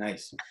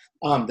 Nice.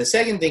 The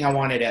second thing I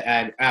wanted to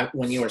add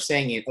when you were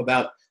saying it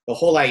about the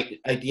whole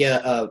idea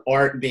of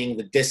art being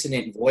the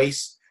dissonant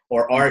voice,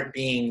 or art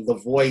being the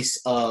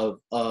voice of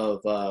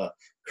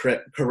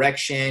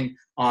correction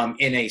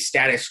in a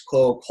status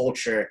quo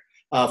culture.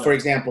 For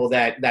example,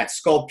 that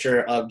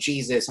sculpture of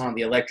Jesus on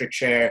the electric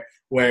chair,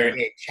 where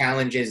it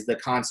challenges the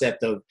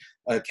concept of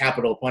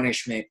capital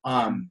punishment.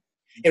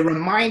 It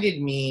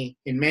reminded me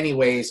in many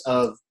ways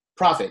of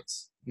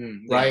prophets,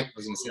 right?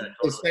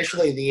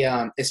 Especially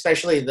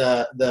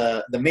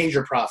the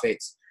major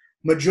prophets.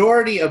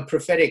 Majority of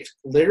prophetic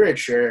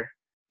literature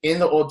in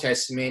the Old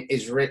Testament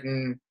is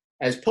written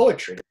as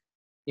poetry,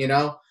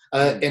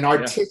 an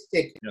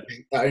artistic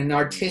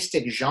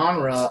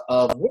genre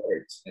of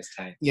words. That's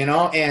tight.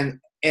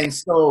 And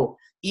so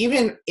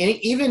even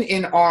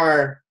in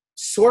our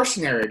source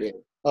narrative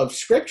of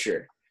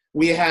Scripture,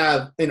 we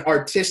have an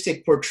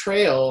artistic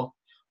portrayal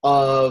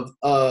of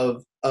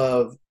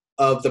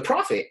the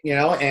prophet, you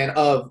know,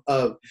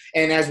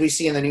 and as we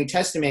see in the New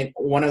Testament,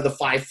 one of the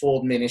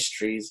fivefold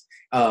ministries,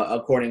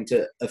 according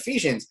to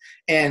Ephesians.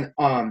 And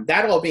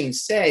that all being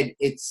said,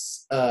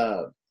 it's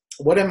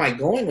what am I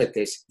going with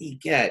this?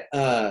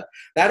 That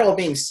all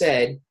being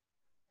said,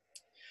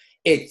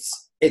 it's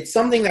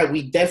something that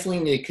we definitely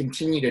need to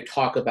continue to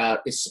talk about,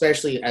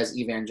 especially as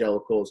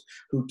evangelicals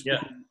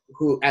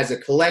who as a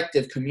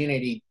collective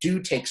community do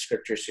take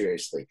Scripture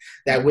seriously.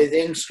 That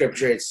within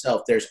Scripture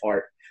itself, there's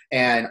art,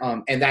 and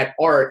that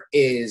art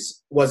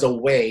was a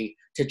way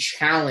to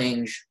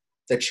challenge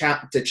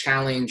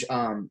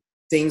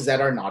things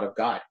that are not of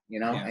God, you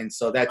know. Yeah. And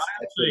so that's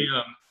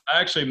I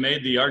actually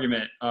made the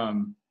argument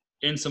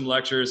in some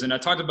lectures, and I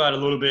talked about it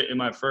a little bit in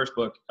my first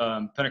book,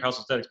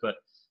 Pentecostal Aesthetics, but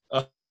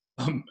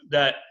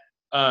that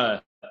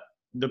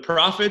the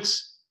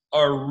prophets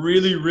are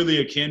really, really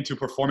akin to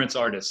performance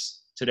artists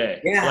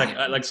today. Yeah.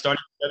 Like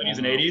starting in the 70s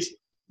and 80s.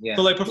 Yeah.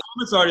 So like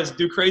performance artists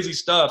do crazy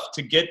stuff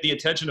to get the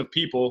attention of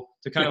people,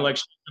 to kind of like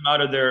shift them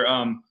out of their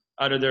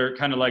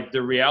kind of like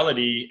their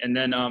reality, and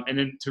then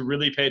to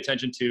really pay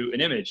attention to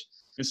an image.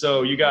 And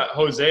so you got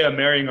Hosea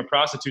marrying a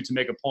prostitute to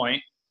make a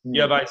point.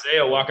 You have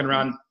Isaiah walking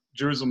around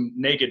Jerusalem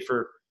naked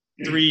for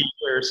 3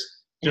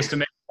 years just to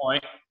make a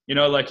point. You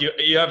know, like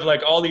you have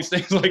like all these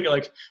things,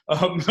 like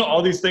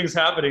all these things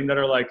happening that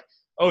are like,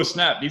 oh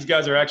snap, these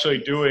guys are actually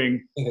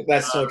doing.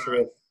 That's so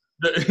true.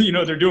 You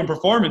know, they're doing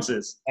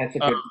performances. That's a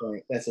good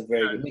point. That's a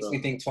very good point. Makes me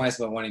think twice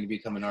about wanting to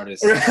become an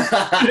artist. There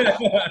you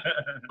go.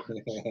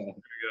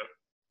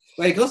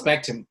 Well, it goes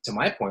back to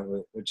my point,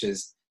 which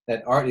is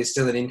that art is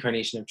still an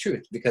incarnation of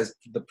truth, because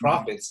the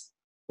prophets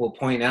will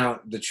point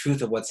out the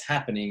truth of what's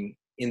happening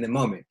in the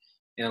moment.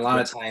 And a lot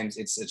of times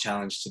it's a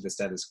challenge to the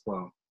status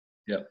quo.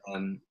 Yeah.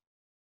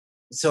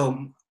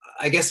 So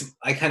I guess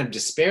I kind of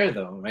despair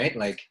though, right?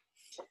 Like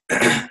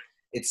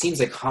it seems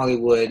like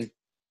Hollywood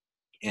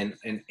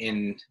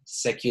and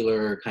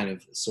secular kind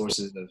of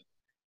sources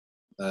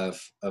of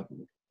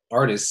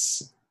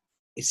artists,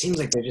 it seems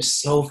like they're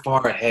just so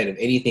far ahead of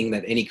anything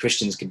that any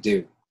Christians could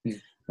do.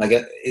 Like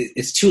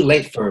it's too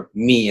late for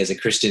me as a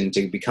Christian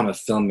to become a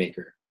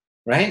filmmaker,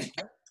 right?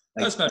 Like,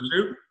 that's not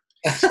true.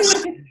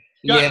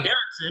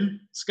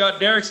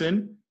 Scott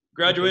Derrickson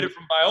graduated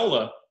from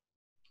Biola.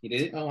 He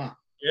did? Oh wow.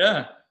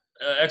 Yeah.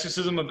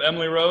 Exorcism of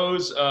Emily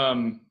Rose,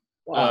 and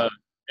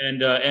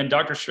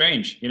Doctor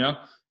Strange, you know?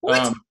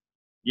 What?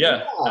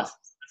 That's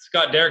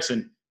Scott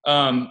Derrickson.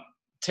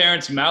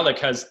 Terrence Malick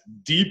has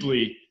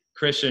deeply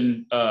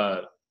Christian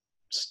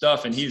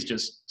stuff, and he's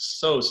just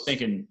so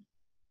stinking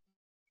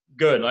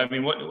good. I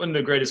mean, one of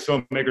the greatest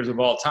filmmakers of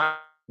all time.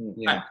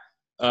 Yeah.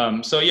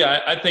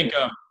 I think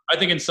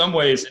in some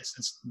ways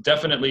it's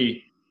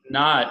definitely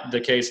not the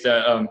case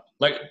that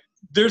like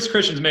there's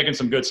Christians making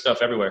some good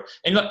stuff everywhere.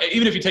 And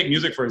even if you take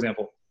music, for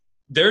example,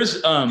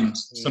 there's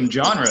some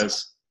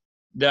genres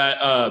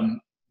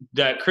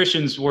that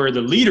Christians were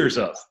the leaders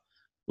of.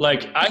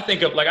 Like I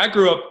think of, like I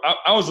grew up,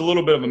 I was a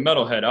little bit of a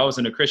metalhead. I was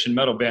in a Christian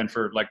metal band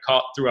for like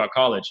throughout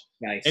college.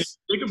 Nice. And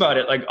think about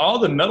it, like all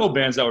the metal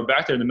bands that were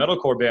back there, the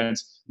metalcore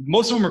bands,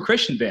 most of them were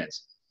Christian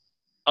bands.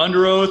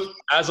 Under Oath,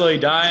 As I Lay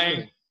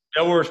Dying,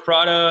 Devil Wears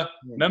Prada,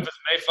 Memphis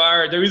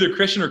Mayfire. They're either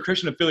Christian or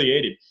Christian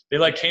affiliated. They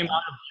like came out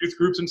of youth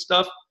groups and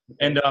stuff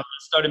and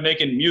started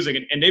making music.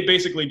 And they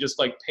basically just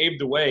like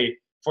paved the way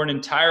for an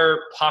entire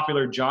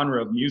popular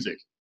genre of music.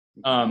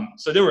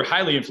 So they were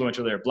highly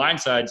influential there.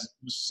 Blindside's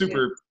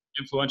super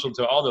influential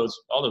to all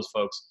those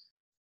folks.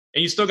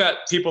 And you still got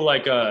people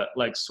like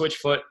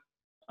Switchfoot,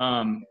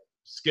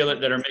 Skillet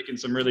that are making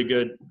some really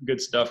good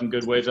stuff and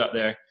good waves out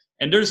there.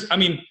 And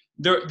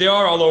they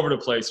are all over the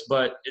place,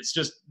 but it's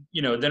just,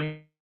 you know,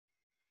 then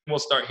we'll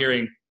start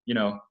hearing, you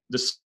know, the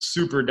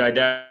super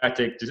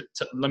didactic,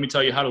 let me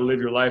tell you how to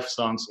live your life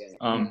songs,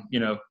 you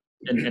know,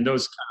 and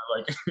those kind of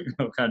like, you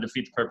know, kind of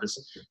defeat the purpose.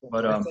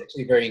 But it's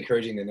actually very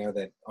encouraging to know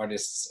that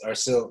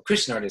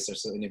Christian artists are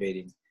still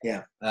innovating.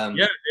 Yeah. They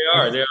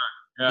are.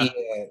 Yeah.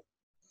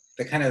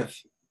 The kind of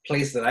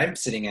place that I'm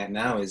sitting at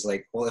now is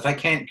like, well, if I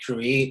can't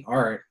create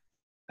art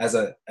as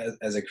a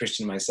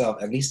Christian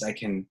myself, at least I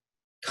can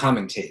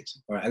commentate,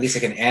 or at least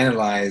I can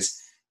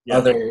analyze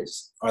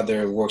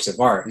other works of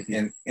art.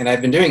 And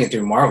I've been doing it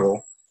through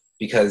Marvel,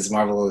 because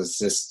Marvel is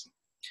just,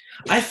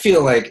 I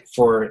feel like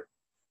for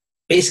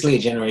basically a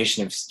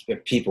generation of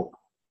people,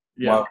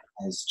 Marvel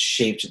has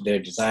shaped their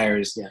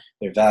desires,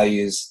 their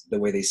values, the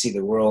way they see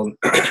the world,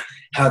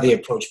 how they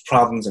approach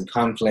problems and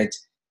conflict,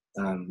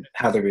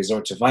 how they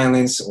resort to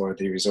violence or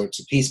they resort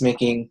to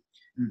peacemaking.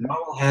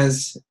 Marvel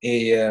has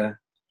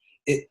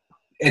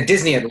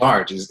Disney at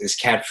large is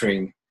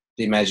capturing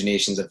the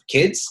imaginations of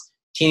kids,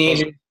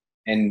 teenagers,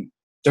 and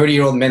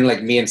 30-year-old men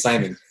like me and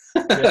Simon.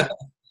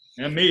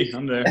 And me,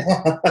 I'm there.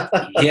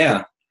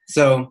 Yeah.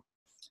 So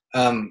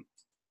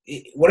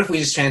what if we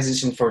just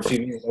transition for a few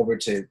minutes over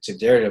to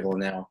Daredevil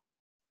now?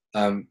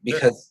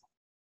 Because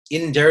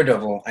in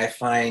Daredevil, I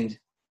find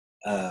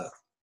a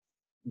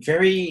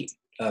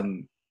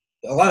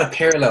lot of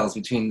parallels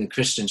between the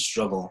Christian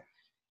struggle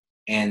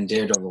and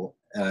Daredevil,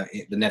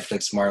 the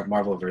Netflix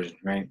Marvel version,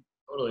 right?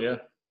 Totally, yeah.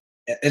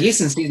 At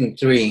least in season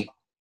 3,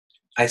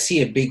 I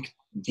see a big,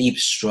 deep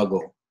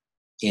struggle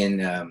in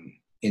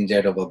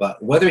Daredevil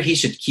about whether he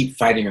should keep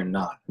fighting or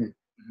not.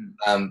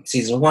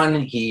 Season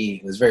 1,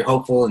 he was very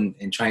hopeful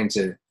and trying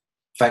to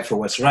fight for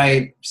what's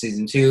right.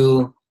 Season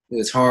 2, it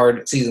was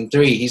hard. Season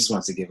 3, he just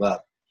wants to give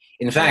up.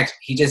 In fact,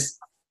 he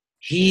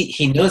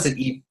knows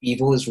that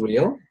evil is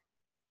real.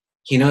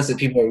 He knows that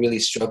people are really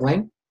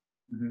struggling,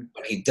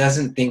 but he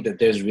doesn't think that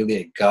there's really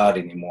a God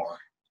anymore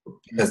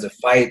because the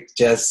fight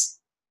just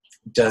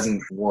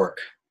doesn't work.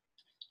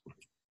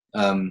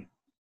 And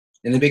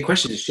the big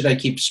question is, should I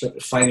keep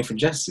fighting for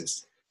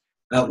justice?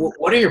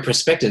 What are your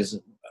perspectives,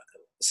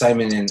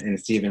 Simon and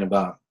Stephen,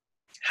 about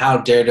how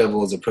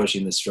Daredevil is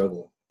approaching this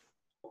struggle?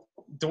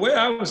 The way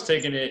I was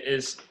taking it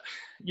is,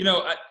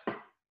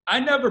 I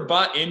never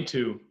bought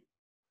into,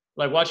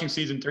 like watching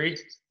season 3,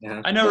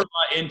 I never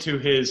bought into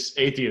his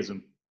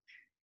atheism.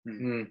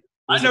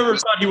 I never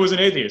thought he was an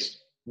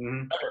atheist.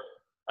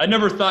 I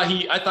never thought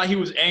I thought he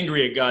was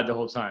angry at God the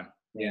whole time.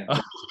 Yeah.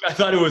 I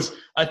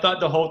thought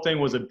the whole thing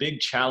was a big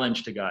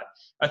challenge to God.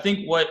 I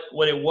think what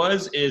it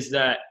was is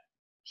that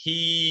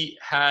he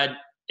had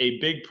a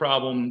big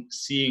problem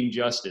seeing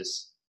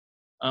justice.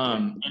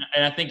 And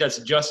I think that's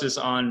justice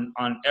on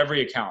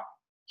every account.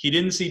 He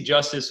didn't see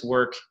justice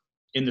work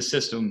in the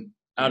system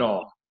at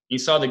all. He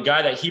saw the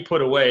guy that he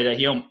put away, that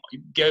he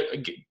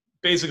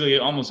basically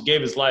almost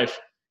gave his life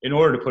in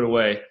order to put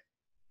away,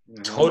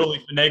 totally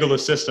finagle the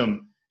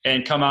system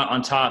and come out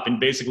on top and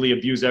basically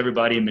abuse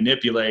everybody and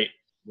manipulate.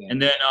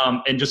 And then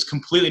and just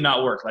completely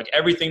not work. Like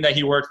everything that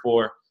he worked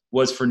for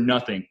was for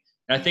nothing.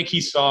 And I think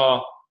he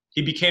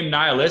became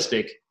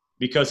nihilistic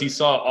because he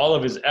saw all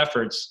of his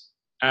efforts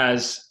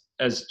as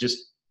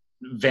just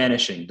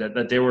vanishing,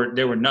 that they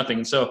were nothing.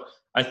 And so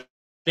I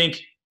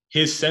think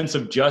his sense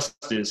of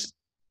justice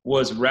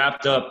was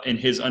wrapped up in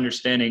his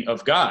understanding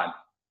of God.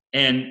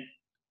 And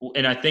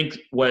I think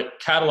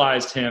what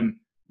catalyzed him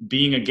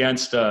being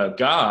against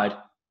God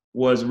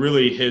was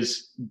really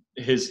his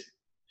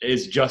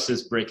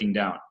justice breaking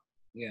down.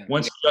 Yeah.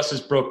 Once justice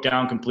broke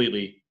down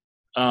completely,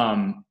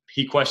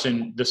 he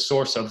questioned the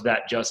source of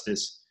that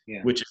justice,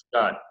 which is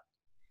God.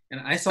 And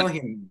I saw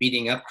him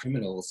beating up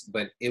criminals,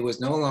 but it was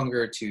no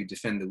longer to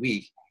defend the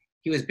weak.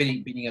 He was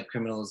beating up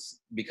criminals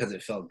because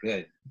it felt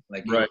good,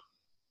 like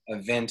a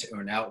vent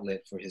or an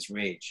outlet for his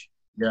rage.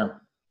 That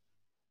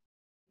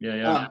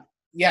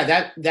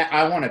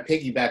I want to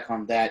piggyback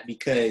on that,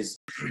 because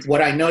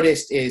what I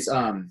noticed is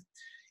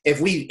if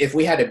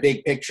we had a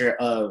big picture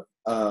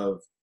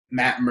of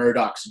Matt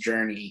Murdock's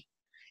journey,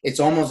 it's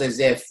almost as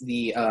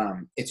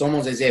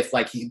if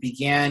like he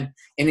began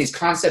in his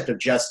concept of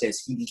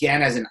justice. He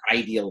began as an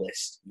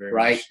idealist,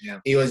 right?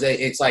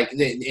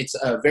 It's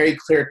a very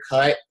clear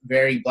cut,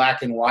 very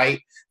black and white.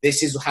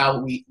 This is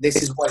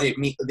what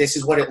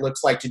it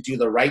looks like to do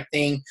the right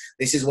thing.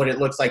 This is what it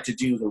looks like to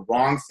do the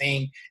wrong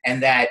thing.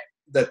 And that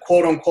the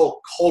quote unquote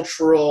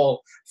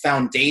cultural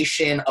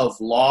foundation of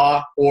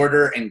law,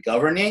 order, and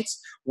governance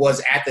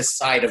was at the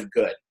side of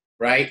good,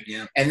 right?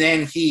 Yeah. And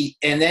then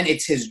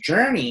it's his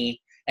journey.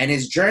 And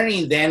his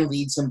journey then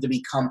leads him to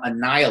become a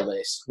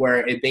nihilist,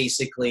 where it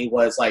basically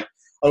was like,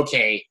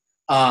 okay,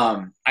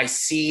 I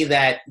see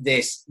that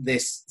this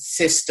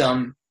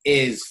system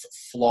is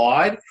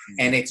flawed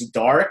and it's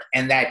dark,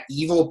 and that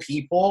evil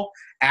people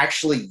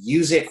actually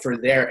use it for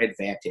their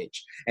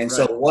advantage. And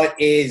so what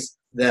is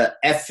the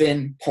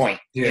effing point,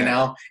 you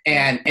know?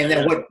 And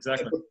then what,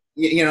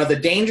 the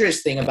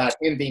dangerous thing about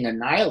him being a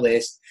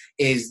nihilist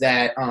is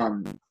that,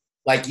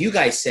 like you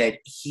guys said,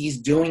 he's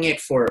doing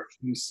it for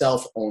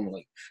himself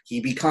only. He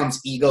becomes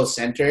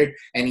ego-centered,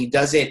 and he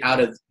does it out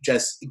of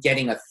just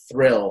getting a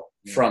thrill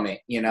from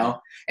it,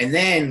 And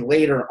then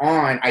later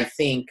on, I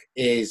think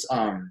is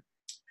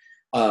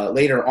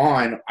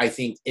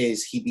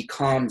he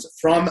becomes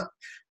from.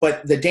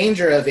 But the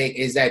danger of it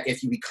is that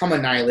if you become a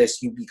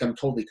nihilist, you become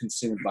totally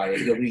consumed by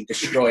it. You'll be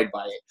destroyed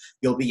by it.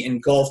 You'll be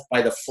engulfed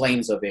by the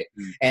flames of it.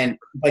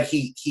 But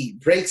he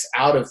breaks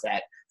out of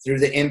that through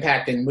the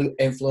impact and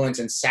influence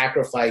and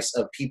sacrifice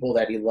of people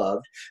that he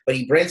loved. But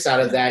he breaks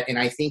out of that, and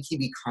I think he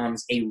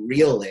becomes a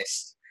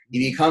realist.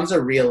 He becomes a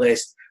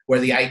realist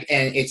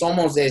and it's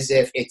almost as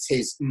if it's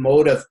his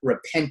mode of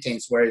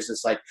repentance, where it's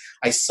just like,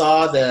 I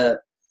saw the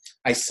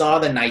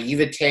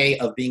naivete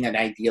of being an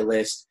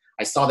idealist.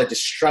 I saw the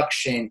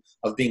destruction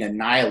of being a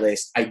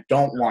nihilist. I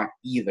don't want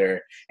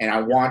either. And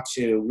I want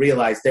to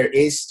realize there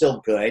is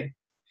still good,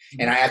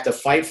 and I have to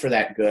fight for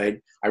that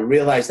good. I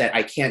realize that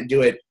I can't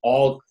do it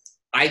all.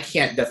 I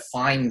can't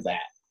define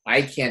that.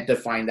 I can't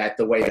define that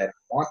the way that I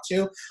want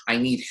to. I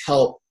need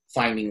help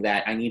finding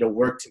that. I need to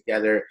work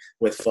together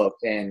with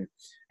folks, and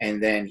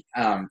then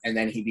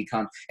he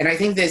becomes. And I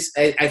think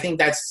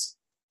that's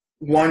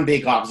one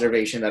big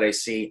observation that I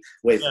see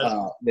with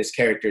this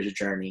character's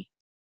journey.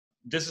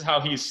 This is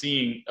how he's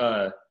seeing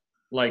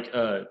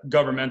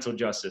governmental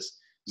justice.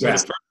 So the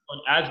first one,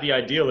 as the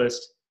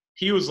idealist,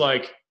 he was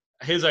like,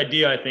 his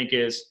idea, I think,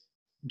 is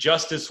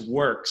justice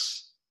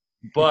works,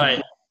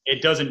 but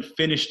it doesn't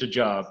finish the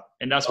job,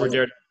 and that's where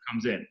Daredevil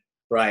comes in.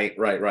 Right.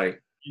 And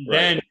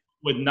then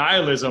with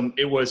nihilism,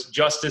 it was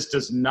justice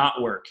does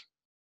not work.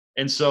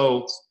 And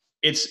so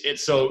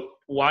so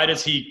why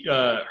does he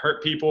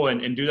hurt people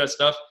and do that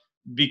stuff?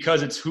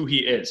 Because it's who he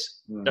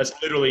is. That's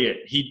literally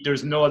it.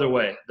 There's no other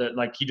way. That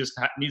like he just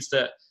needs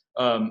to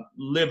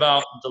live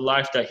out the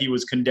life that he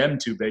was condemned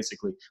to,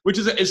 basically, which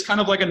is kind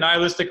of like a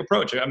nihilistic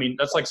approach. I mean,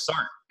 that's like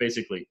Sartre,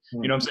 basically.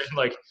 You know what I'm saying?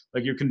 Like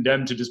you're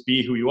condemned to just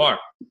be who you are.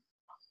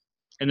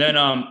 And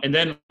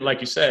then, like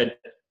you said,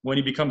 when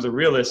he becomes a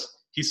realist,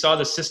 he saw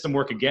the system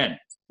work again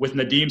with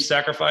Nadim's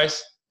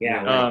sacrifice.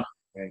 Yeah.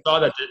 Saw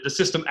that the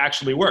system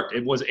actually worked.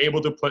 It was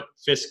able to put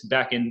Fisk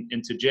back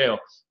into jail.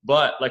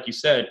 But like you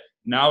said,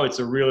 now it's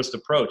a realist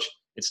approach.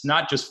 It's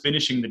not just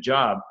finishing the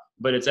job,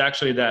 but it's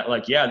actually that,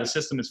 like, yeah, the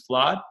system is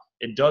flawed.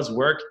 It does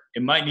work.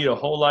 It might need a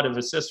whole lot of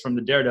assist from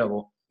the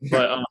Daredevil,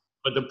 but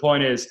the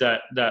point is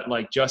that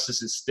like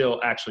justice is still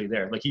actually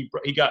there. Like he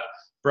got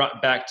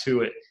brought back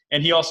to it,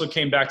 and he also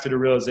came back to the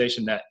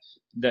realization that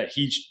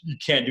he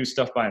can't do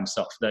stuff by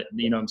himself. That,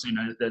 you know what I'm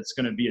saying, that's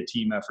going to be a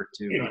team effort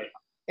too. Yeah.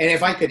 And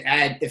if I could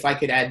add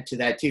to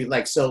that too,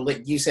 like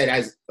you said,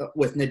 as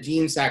with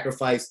Nadim's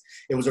sacrifice,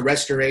 it was a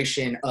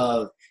restoration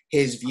of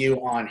his view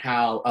on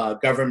how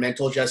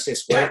governmental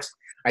justice works.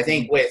 I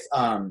think with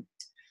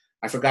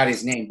I forgot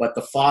his name, but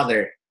the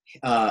father,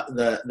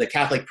 the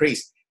Catholic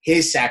priest,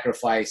 his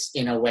sacrifice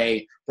in a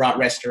way brought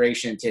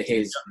restoration to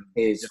his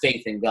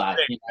faith in God.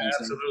 You know,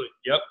 absolutely.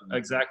 Yep.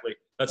 Exactly.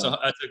 That's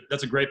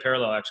a great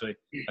parallel, actually.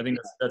 I think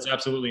that's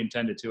absolutely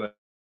intended to it.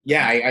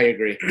 Yeah, I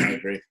agree.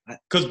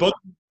 Because both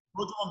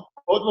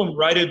of them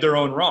righted their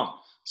own wrong.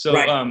 So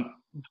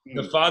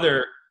the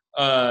father,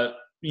 that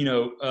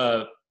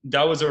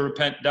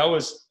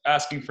was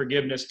asking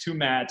forgiveness to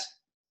Matt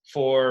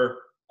for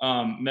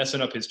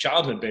messing up his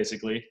childhood,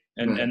 basically,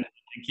 and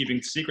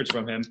keeping secrets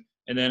from him.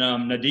 And then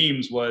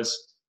Nadim's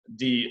was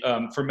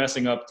for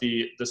messing up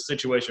the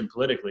situation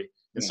politically.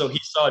 And so he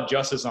saw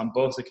justice on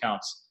both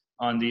accounts,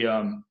 on the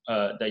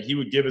that he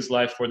would give his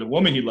life for the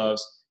woman he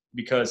loves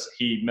because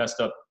he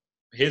messed up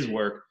his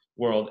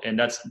world, and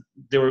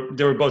they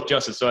were both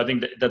justice. So I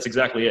think that's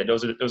exactly it.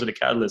 Those are the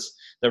catalysts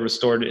that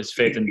restored his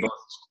faith in both.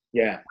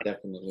 Yeah,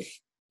 definitely.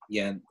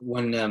 Yeah,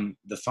 when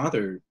the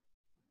father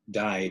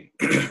died,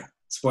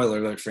 spoiler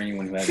alert for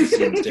anyone who hasn't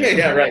seen it.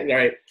 Yeah,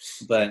 right.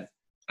 But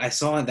I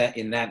saw that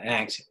in that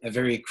act, a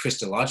very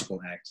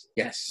Christological act.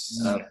 Yes.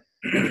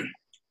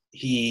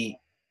 He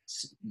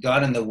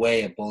got in the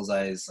way of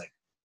Bullseye's, like,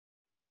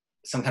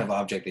 some kind of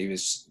object that he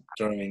was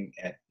throwing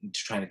at,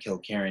 trying to kill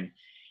Karen.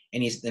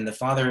 And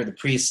the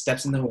priest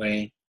steps in the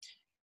way.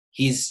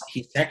 He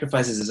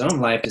sacrifices his own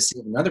life to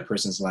save another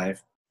person's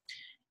life.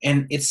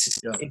 And it's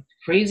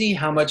crazy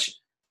how much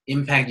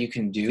impact you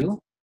can do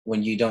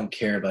when you don't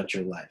care about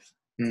your life.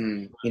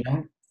 You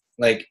know,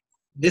 like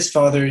this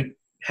father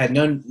had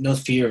no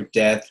fear of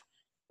death,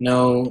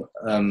 no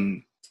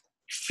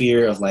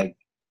fear of like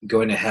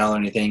going to hell or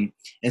anything.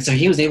 And so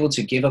he was able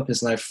to give up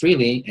his life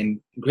freely and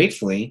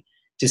gratefully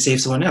to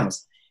save someone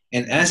else.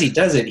 And as he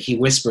does it, he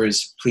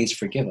whispers, "Please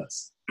forgive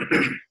us."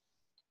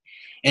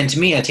 And to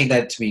me, I take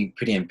that to be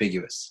pretty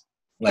ambiguous.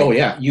 Like, oh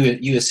yeah,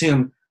 you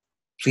assume,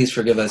 "Please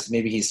forgive us."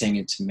 Maybe he's saying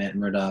it to Matt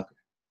Murdock,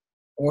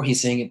 or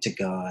he's saying it to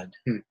God.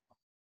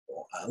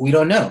 We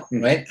don't know,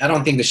 right? I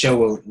don't think the show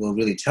will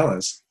really tell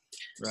us.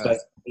 Right. But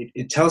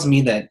it tells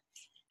me that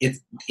it's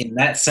in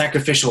that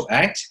sacrificial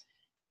act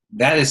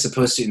that is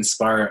supposed to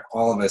inspire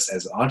all of us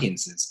as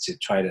audiences to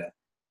try to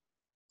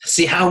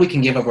see how we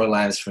can give up our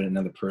lives for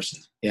another person.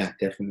 Yeah,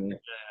 definitely. Yeah,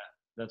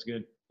 that's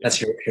good.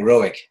 That's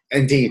heroic.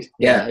 Indeed.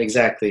 Yeah,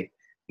 exactly.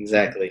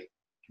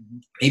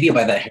 Maybe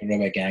by that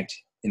heroic act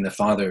in the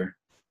father,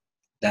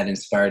 that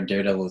inspired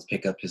Daredevil to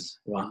pick up his.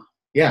 Wow.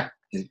 Yeah.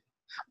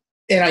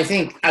 And I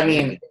think,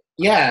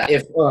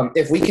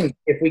 if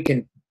we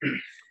can,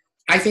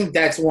 I think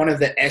that's one of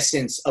the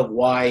essence of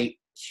why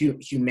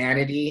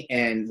humanity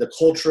and the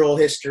cultural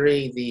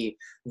history,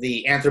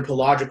 the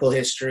anthropological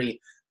history,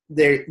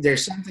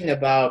 there's something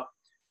about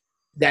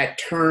that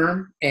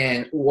term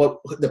and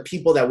what the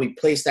people that we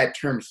place that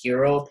term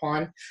hero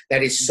upon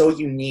that is so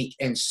unique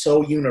and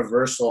so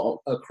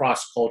universal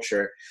across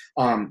culture,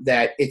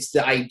 that it's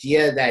the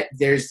idea that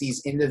there's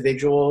these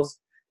individuals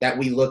that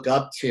we look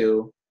up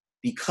to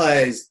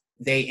because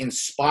they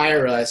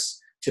inspire us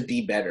to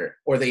be better,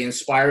 or they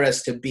inspire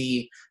us to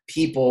be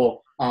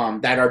people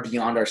that are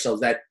beyond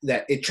ourselves, that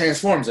it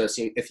transforms us,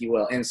 if you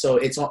will. And so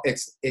it's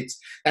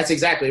that's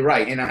exactly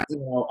right. And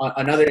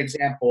another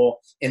example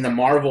in the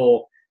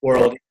Marvel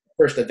world,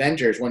 first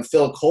Avengers, when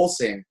Phil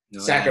Coulson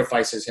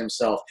sacrifices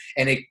himself,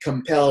 and it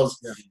compels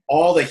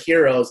all the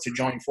heroes to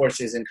join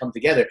forces and come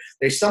together.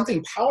 There's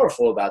something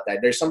powerful about that.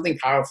 There's something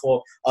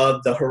powerful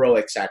of the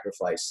heroic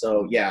sacrifice.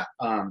 So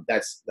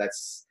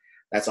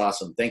that's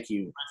awesome. Thank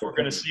you. We're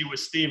going to see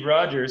with Steve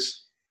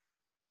Rogers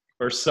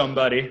or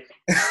somebody.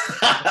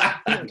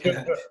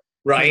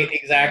 Right,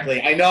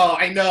 exactly. I know.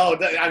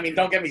 I mean,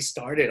 don't get me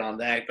started on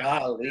that.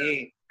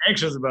 Golly.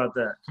 Anxious about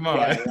that. Come on.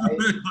 Yeah,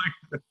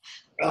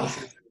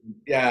 right?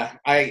 Yeah.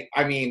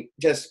 I mean,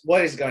 just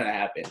what is going to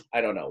happen?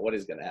 I don't know what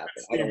is going to happen.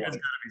 It's going to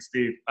be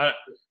Steve.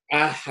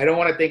 I don't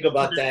want to think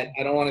about that.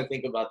 I don't want to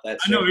think about that.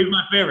 I know he's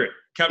my favorite.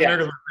 Captain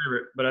America's my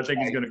favorite, but I think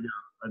he's gonna go.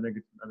 I think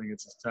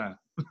it's his time.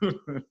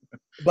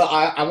 But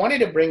I wanted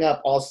to bring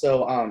up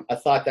also a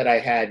thought that I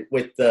had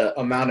with the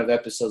amount of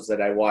episodes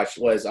that I watched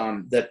was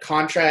the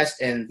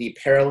contrast and the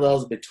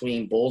parallels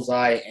between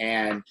Bullseye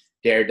and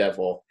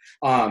Daredevil.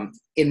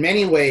 In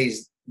many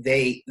ways,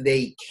 they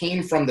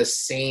came from the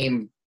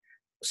same.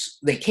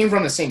 They came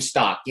from the same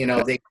stock. You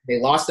know, they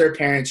lost their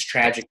parents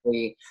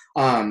tragically.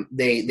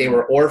 They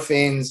were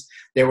orphans.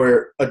 They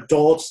were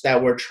adults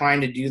that were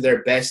trying to do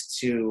their best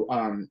to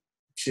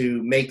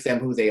make them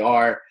who they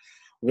are.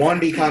 One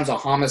becomes a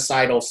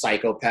homicidal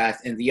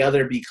psychopath, and the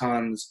other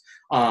becomes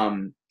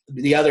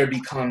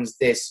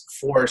this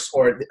force,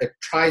 or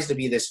tries to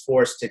be this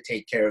force to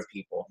take care of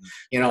people.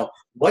 You know,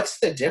 what's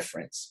the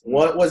difference?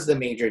 What was the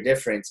major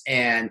difference?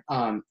 And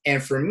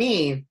for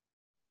me,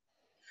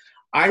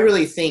 I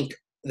really think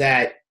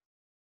that.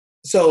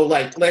 So,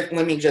 like, let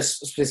me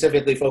just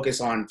specifically focus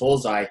on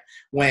Bullseye.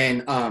 When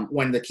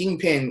the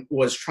Kingpin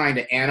was trying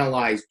to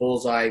analyze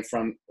Bullseye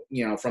from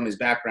his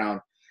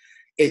background,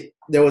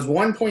 there was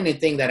one pointed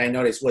thing that I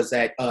noticed was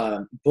that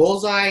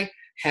Bullseye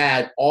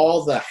had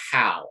all the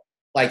how.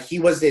 Like, he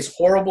was this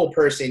horrible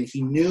person.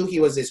 He knew he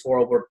was this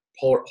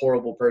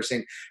horrible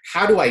person.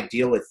 How do I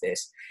deal with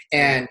this?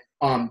 And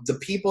the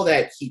people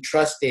that he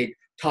trusted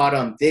taught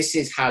him, this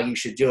is how you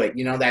should do it.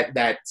 You know,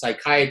 that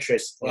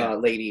psychiatrist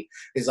lady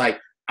is like,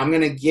 I'm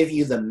going to give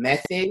you the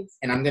method,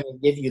 and I'm going to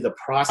give you the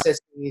processes,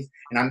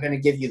 and I'm going to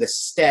give you the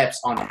steps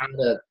on how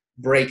to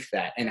break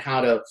that and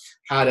how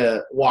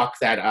to walk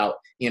that out,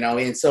 you know.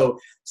 And so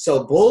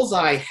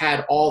Bullseye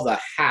had all the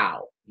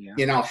how,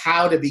 you know,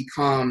 how to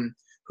become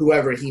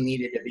whoever he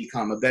needed to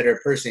become, a better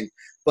person.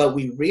 But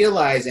we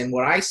realize, and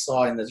what I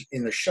saw in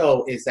the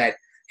show is that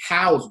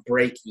hows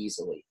break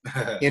easily.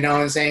 You know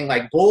what I'm saying?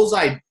 Like,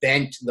 Bullseye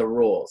bent the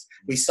rules.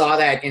 We saw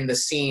that in the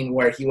scene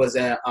where he was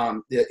in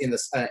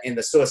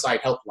the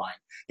suicide helpline.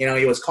 You know,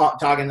 he was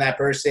talking to that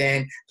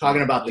person,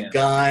 talking about the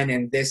gun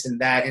and this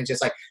and that, and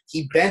just like,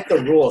 he bent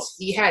the rules.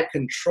 He had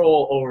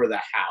control over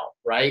the how,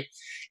 right?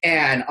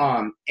 And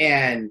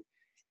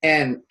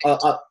in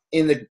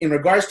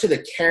regards to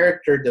the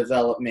character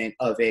development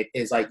of it,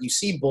 is like, you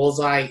see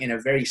Bullseye in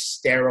a very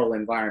sterile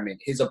environment.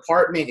 His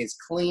apartment is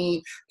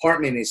clean,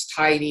 apartment is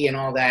tidy and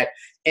all that.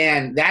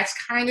 And that's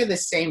kind of the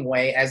same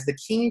way as the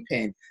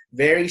Kingpin.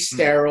 Very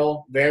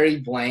sterile, very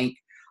blank.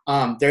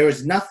 There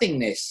was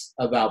nothingness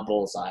about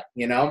Bullseye,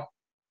 you know?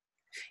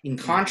 In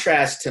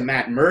contrast to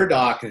Matt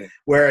Murdock,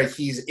 where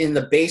he's in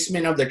the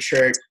basement of the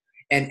church,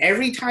 and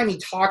every time he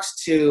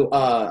talks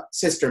to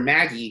Sister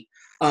Maggie,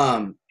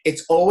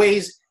 it's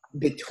always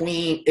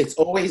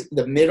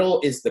the middle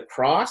is the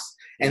cross,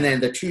 and then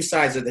the two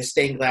sides are the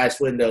stained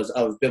glass windows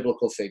of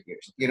biblical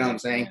figures. You know what I'm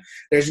saying?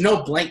 There's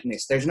no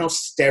blankness. There's no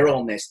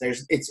sterileness.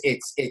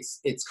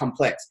 It's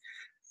complex.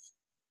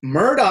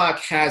 Murdoch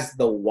has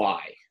the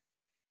why.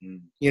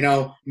 You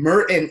know,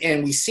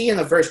 and we see in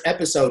the first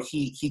episode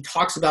he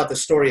talks about the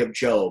story of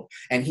Job,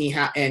 and he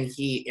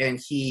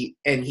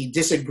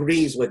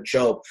disagrees with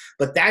Job,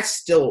 but that's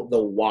still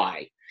the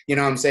why. You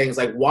know what I'm saying? It's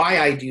like, why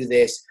I do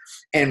this,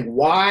 and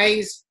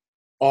whys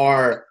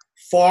are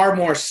far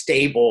more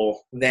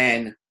stable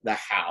than the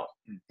how.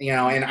 You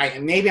know,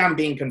 and maybe I'm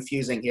being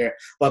confusing here,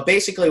 but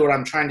basically what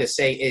I'm trying to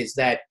say is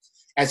that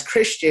as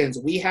Christians,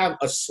 we have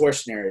a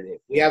source narrative.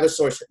 We have a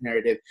source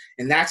narrative,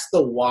 and that's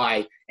the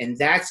why, and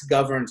that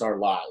governs our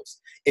lives.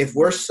 If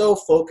we're so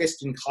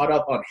focused and caught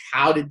up on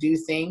how to do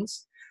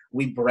things,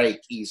 we break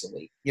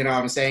easily. You know what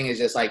I'm saying? It's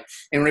just like,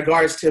 in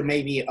regards to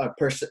maybe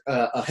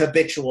a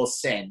habitual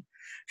sin.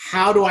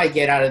 How do I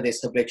get out of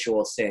this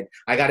habitual sin?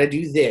 I got to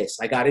do this.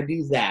 I got to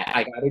do that.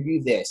 I got to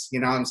do this. You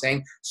know what I'm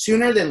saying?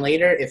 Sooner than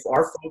later, if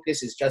our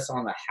focus is just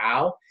on the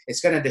how,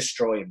 it's going to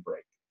destroy and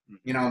break.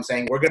 You know what I'm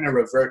saying? We're going to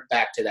revert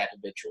back to that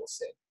habitual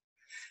sin.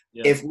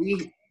 Yeah. If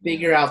we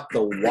figure out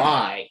the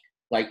why,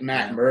 like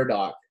Matt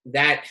Murdock,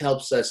 that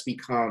helps us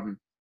become,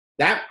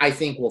 that I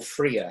think will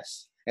free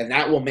us, and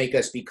that will make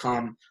us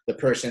become the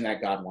person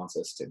that God wants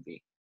us to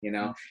be, you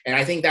know? And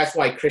I think that's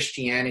why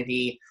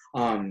Christianity,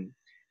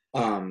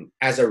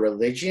 as a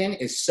religion,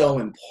 is so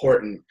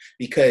important,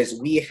 because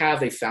we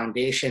have a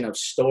foundation of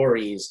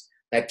stories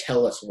that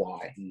tell us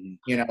why,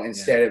 you know,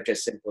 instead of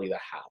just simply the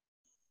how.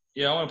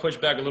 Yeah, I want to push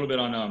back a little bit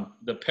on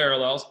the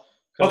parallels.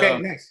 Okay,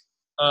 nice.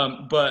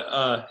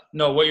 But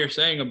no, what you're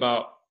saying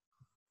about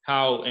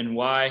how and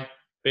why,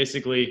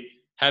 basically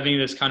having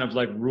this kind of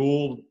like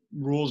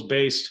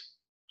rules-based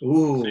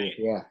thing,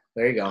 yeah,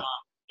 there you go.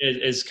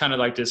 Is kind of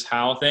like this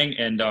how thing,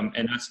 and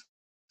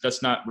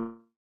that's not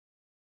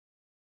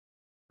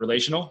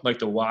relational, like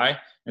the why.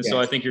 And so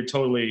I think you're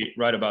totally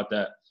right about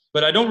that.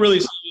 But I don't really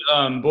see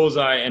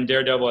Bullseye and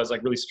Daredevil as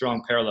like really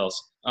strong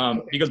parallels,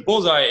 because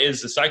Bullseye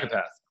is a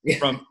psychopath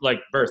from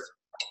like birth.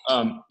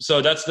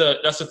 So that's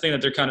the thing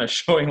that they're kind of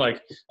showing,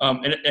 like,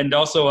 and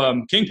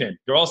also Kingpin,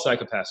 they're all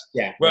psychopaths.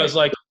 Yeah. Whereas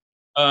like,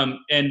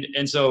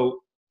 and so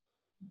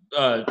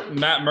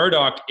Matt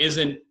Murdock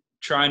isn't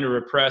trying to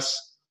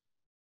repress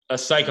a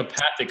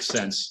psychopathic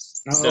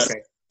sense. Oh,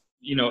 okay.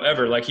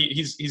 ever. Like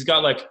he's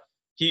got like,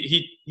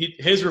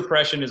 his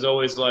repression is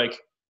always like,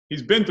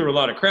 he's been through a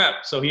lot of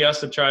crap. So he has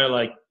to try to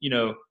like,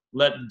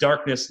 let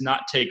darkness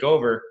not take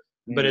over,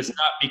 but it's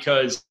not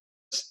because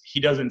he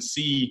doesn't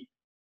see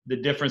the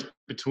difference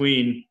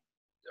between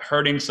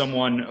hurting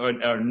someone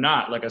or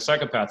not, like a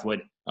psychopath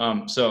would.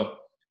 So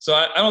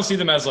I don't see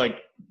them as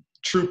like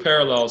true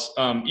parallels.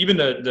 Even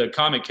the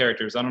comic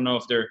characters, I don't know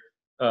if there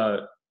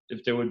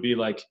would be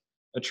like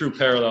a true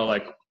parallel,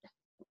 like,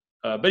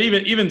 but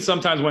even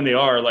sometimes when they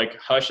are, like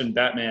Hush and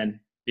Batman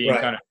being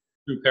kind of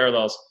true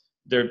parallels,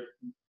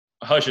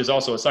 Hush is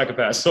also a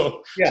psychopath.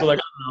 So like,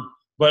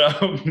 I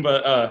don't know,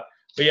 but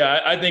yeah,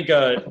 I think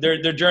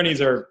their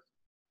journeys are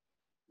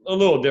a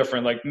little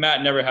different. Like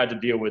Matt never had to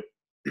deal with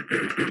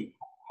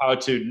how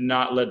to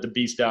not let the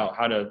beast out,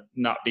 how to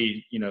not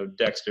be,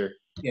 Dexter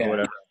or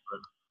whatever.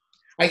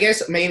 I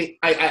guess maybe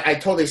I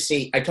totally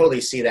see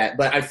that,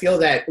 but I feel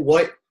that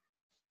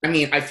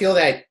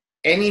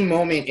any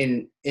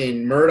moment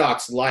in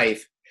Murdoch's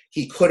life,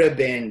 he could have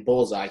been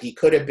Bullseye. It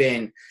could have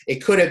been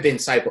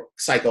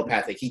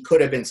psychopathic. He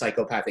could have been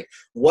psychopathic.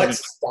 What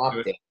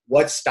stopped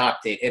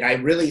it? And I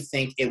really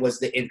think it was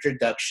the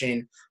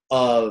introduction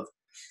of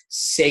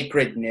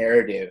sacred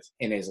narrative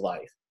in his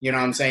life. You know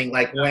what I'm saying?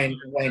 Like when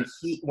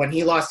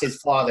he lost his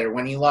father,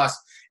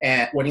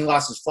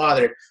 his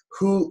father,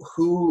 who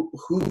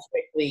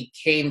quickly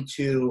came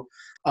to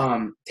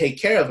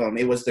take care of him?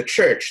 It was the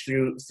church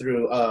through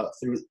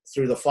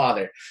the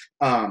father,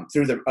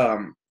 through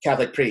the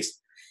Catholic priest.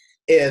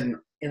 In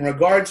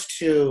regards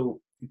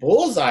to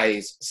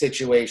Bullseye's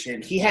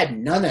situation, he had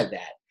none of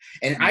that.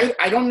 And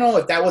I don't know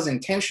if that was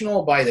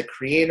intentional by the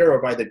creator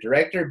or by the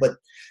director, but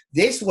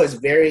this was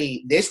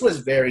very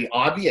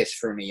obvious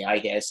for me, I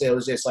guess. It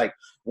was just like,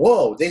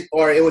 whoa,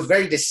 or it was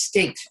very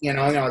distinct, and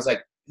I was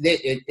like,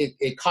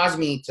 it caused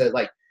me to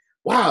like,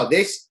 wow,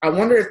 I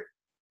wonder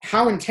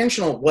how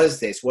intentional was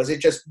this? Was it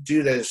just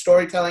due to the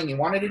storytelling he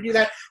wanted to do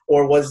that,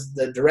 or was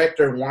the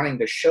director wanting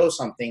to show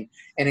something?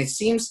 And it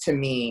seems to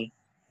me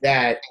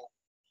that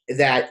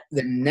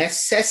the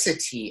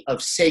necessity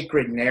of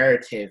sacred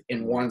narrative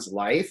in one's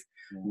life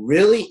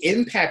really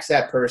impacts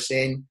that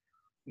person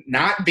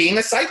not being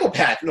a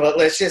psychopath.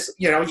 Let's just,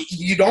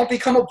 you don't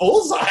become a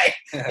Bullseye,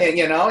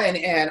 and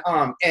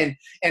I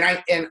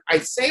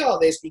say all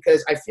this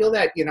because I feel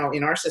that,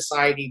 in our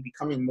society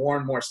becoming more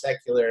and more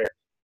secular,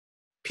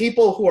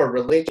 people who are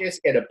religious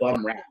get a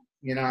bum rap.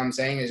 You know what I'm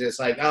saying? It's just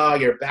like, oh,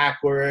 you're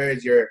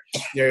backwards, you're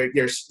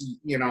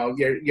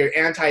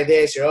anti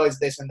this, you're always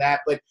this and that.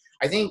 But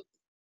I think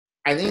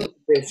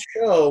this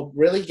show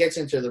really gets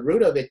into the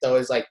root of it, though,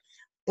 is like,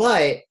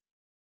 but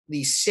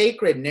these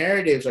sacred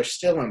narratives are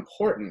still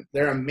important.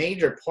 They're a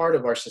major part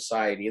of our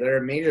society.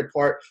 They're a major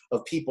part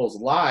of people's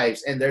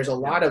lives. And there's a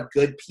lot of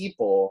good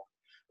people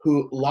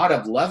a lot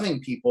of loving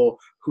people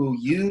who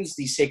use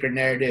these sacred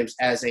narratives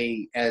as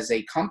a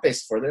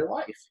compass for their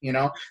life.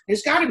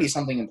 There's got to be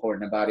something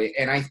important about it.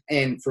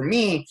 And for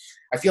me,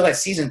 I feel that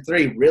season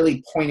 3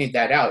 really pointed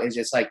that out. It's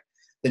just like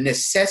the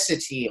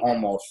necessity,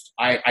 almost,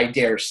 I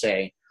dare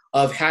say,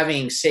 of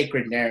having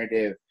sacred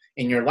narrative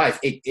in your life.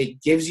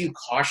 It gives you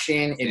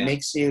caution. It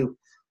makes you,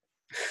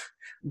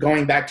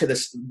 going back to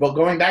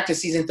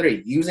season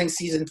 3, using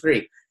season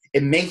 3,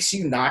 it makes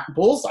you not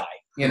Bullseye.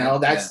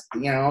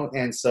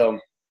 And so.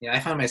 Yeah, I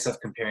found myself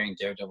comparing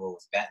Daredevil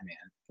with Batman.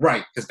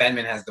 Right. Because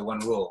Batman has the one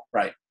rule.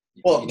 Right.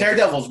 Well,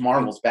 Daredevil's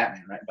Marvel's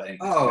Batman, right? But I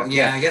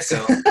guess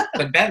so.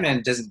 But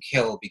Batman doesn't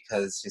kill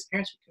because his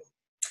parents were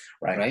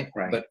killed.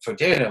 Right. But for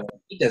Daredevil,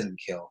 he doesn't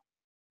kill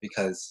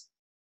because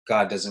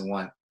God doesn't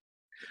want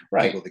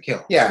people to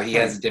kill. Yeah. So he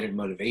has a different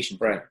motivation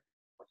for it.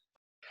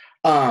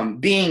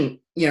 Being,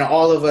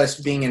 all of us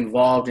being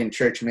involved in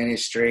church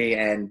ministry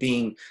and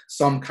being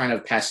some kind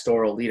of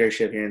pastoral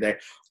leadership here and there,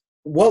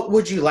 what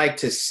would you like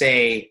to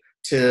say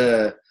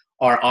to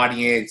our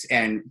audience,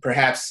 and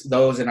perhaps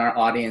those in our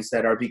audience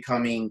that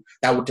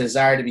would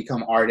desire to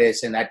become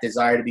artists and that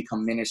desire to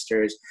become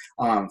ministers,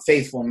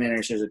 faithful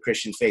ministers of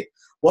Christian faith?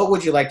 What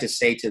would you like to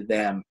say to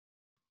them?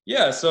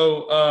 Yeah,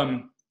 so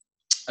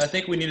I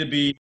think we need to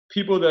be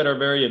people that are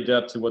very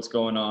adept to what's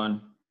going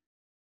on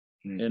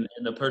in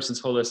the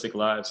person's holistic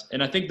lives.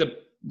 And I think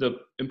the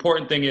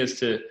important thing is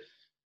to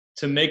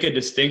make a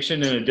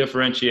distinction and a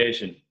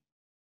differentiation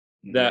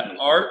that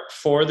art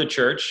for the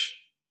church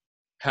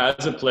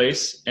has a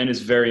place and is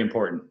very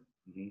important.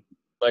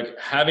 Like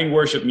having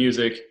worship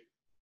music,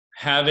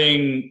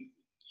 having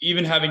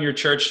your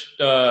church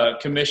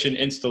commission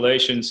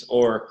installations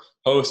or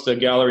host a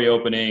gallery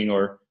opening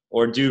or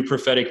do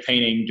prophetic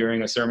painting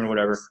during a sermon or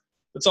whatever.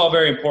 It's all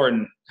very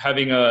important.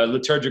 Having a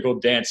liturgical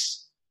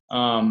dance,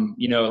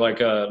 like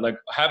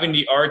having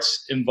the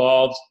arts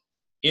involved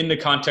in the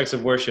context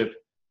of worship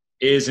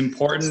is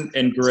important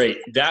and great.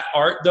 That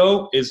art,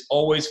 though, is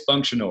always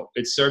functional.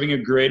 It's serving a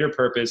greater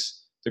purpose.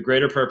 The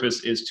greater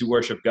purpose is to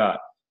worship God.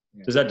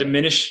 Does that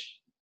diminish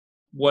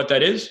what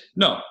that is?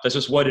 No, that's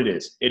just what it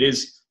is. It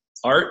is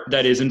art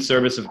that is in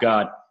service of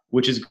God,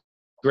 which is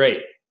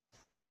great.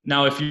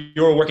 Now, if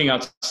you're working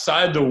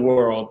outside the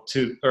world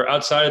or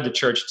outside of the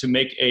church to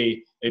make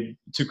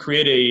to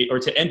create or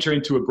to enter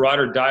into a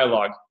broader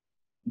dialogue,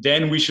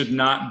 then we should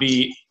not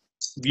be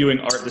viewing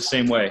art the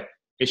same way.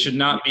 It should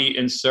not be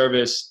in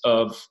service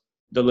of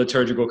the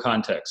liturgical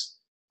context.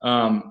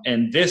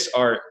 And this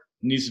art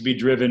needs to be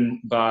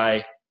driven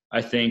by,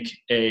 I think,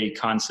 a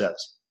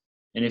concept.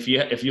 And if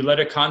you let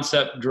a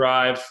concept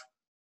drive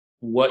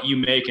what you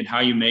make and how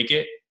you make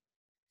it,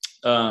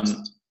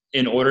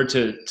 in order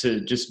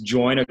to just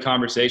join a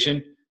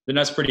conversation, then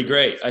that's pretty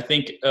great. I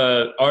think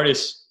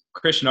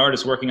Christian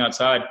artists working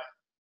outside,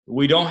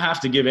 we don't have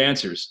to give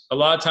answers. A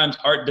lot of times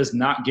art does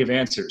not give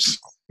answers.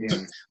 Yeah.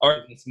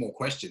 Art It's more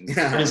questions.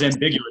 is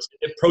ambiguous.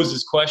 It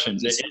poses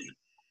questions.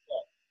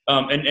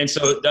 And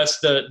so that's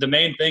the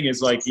main thing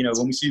is, like, you know,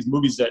 when we see these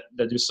movies that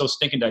are so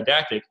stinking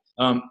didactic,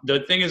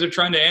 the thing is they're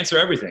trying to answer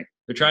everything.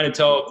 They're trying to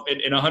tell,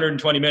 in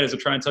 120 minutes,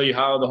 they're trying to tell you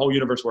how the whole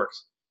universe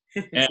works.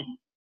 And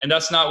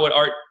that's not what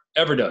art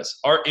ever does.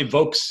 Art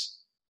evokes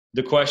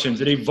the questions.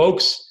 It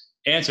evokes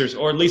answers,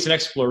 or at least an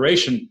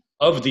exploration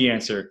of the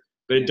answer,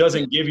 but it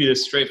doesn't give you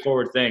this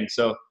straightforward thing.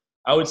 So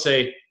I would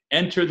say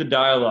enter the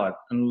dialogue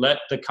and let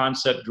the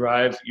concept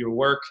drive your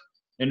work,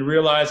 and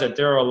realize that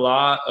there are a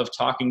lot of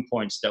talking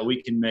points that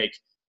we can make.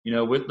 You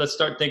know, let's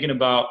start thinking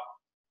about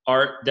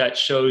art that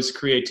shows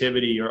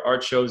creativity, or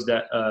art shows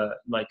that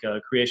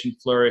creation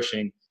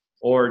flourishing,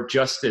 or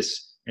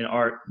justice in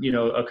art, you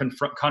know, a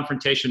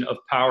confrontation of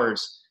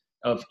powers,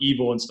 of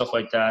evil and stuff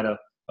like that, of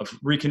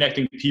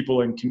reconnecting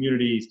people and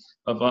communities,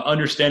 of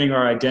understanding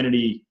our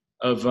identity,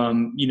 of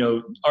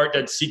art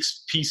that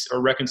seeks peace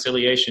or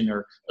reconciliation,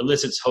 or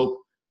elicits hope,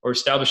 or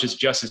establishes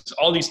justice.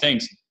 All these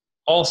things,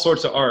 all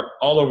sorts of art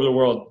all over the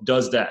world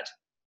does that.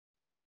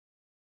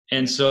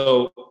 And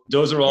so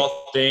those are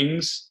all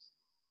things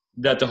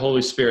that the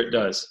Holy Spirit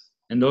does.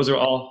 And those are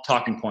all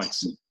talking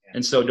points.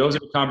 And so those are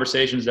the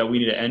conversations that we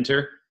need to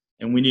enter,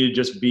 and we need to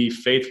just be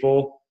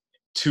faithful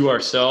to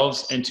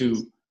ourselves and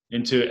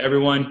to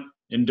everyone.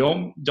 And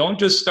don't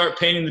just start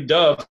painting the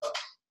dove.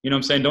 You know what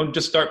I'm saying? Don't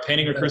just start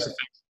painting a crucifix.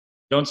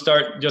 Don't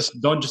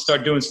just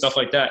start doing stuff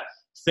like that.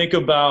 Think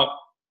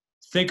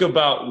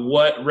about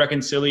what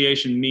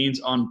reconciliation means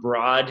on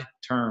broad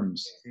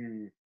terms,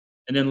 and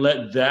then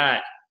let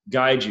that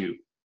guide you.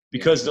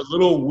 Because the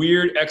little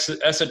weird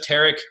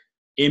esoteric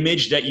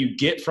image that you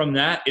get from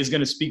that is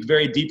going to speak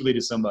very deeply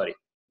to somebody.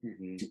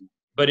 Mm-hmm.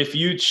 But if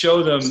you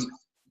show them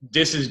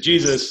this is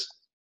Jesus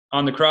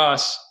on the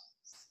cross,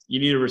 you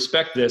need to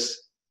respect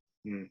this.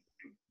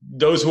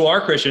 Those who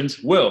are Christians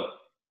will.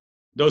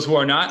 Those who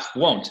are not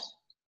won't,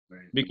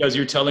 because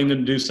you're telling them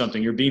to do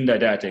something. You're being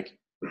didactic,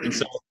 and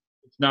so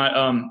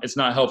it's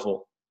not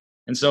helpful.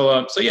 And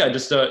so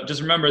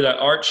just remember that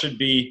art should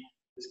be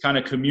this kind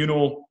of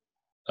communal,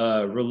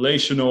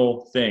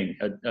 relational thing,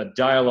 a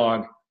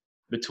dialogue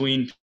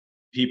between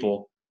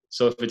people.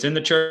 So if it's in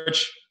the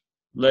church,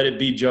 let it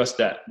be just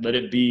that. Let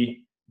it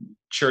be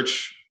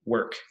church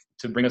work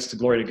to bring us to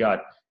glory to God.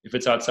 If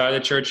it's outside the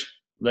church,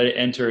 let it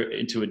enter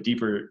into a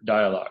deeper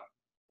dialogue.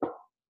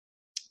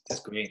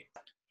 That's great.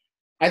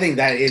 I think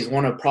that is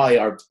one of probably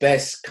our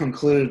best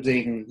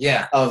concluding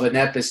of an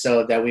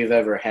episode that we've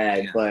ever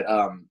had. Yeah. But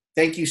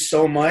thank you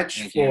so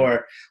much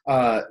for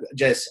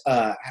just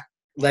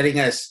letting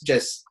us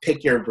just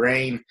pick your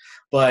brain.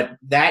 But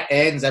that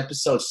ends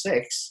episode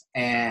 6,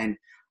 and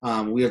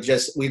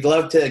we'd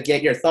love to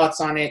get your thoughts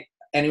on it.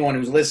 Anyone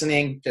who's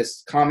listening,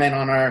 just comment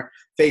on our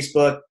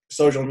Facebook,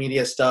 social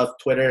media stuff,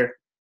 Twitter.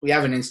 We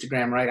have an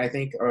Instagram, right? I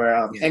think,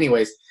 or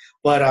anyways.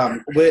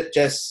 But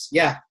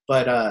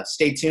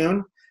stay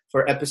tuned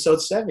for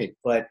episode 7.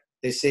 But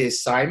this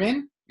is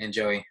Simon and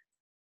Joey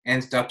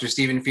and Dr.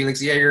 Stephen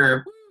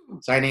Felix-Jager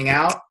signing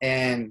out,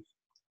 and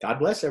God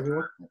bless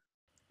everyone.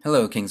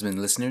 Hello, Kingsmen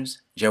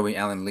listeners. Joey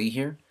Allen Lee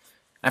here.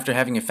 After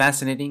having a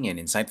fascinating and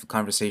insightful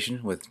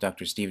conversation with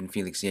Dr. Stephen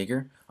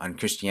Felix-Jager on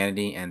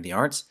Christianity and the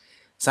arts,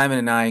 Simon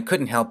and I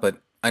couldn't help but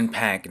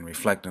unpack and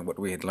reflect on what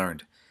we had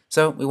learned.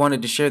 So we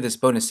wanted to share this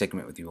bonus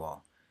segment with you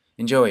all.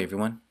 Enjoy,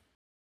 everyone.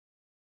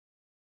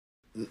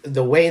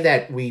 The way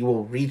that we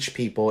will reach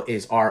people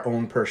is our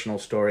own personal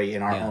story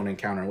and our own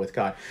encounter with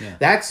God. Yeah.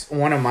 That's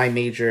one of my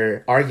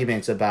major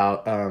arguments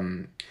about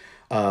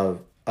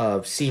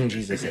of seeing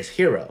Jesus as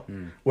hero,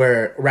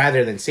 where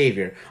rather than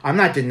savior. I'm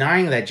not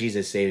denying that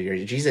Jesus is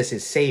savior. Jesus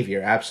is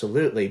savior,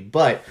 absolutely.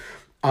 But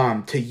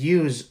to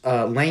use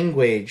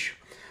language,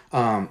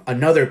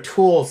 another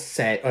tool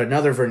set,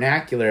 another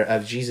vernacular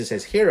of Jesus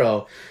as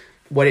hero,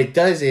 what it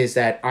does is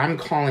that I'm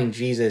calling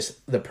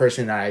Jesus the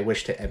person that I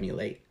wish to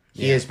emulate.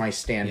 He is my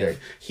standard.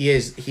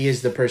 Yeah. He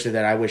is the person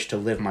that I wish to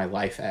live my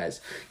life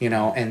as,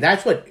 and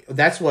that's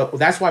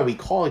why we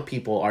call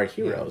people our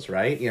heroes,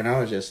 right?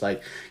 It's just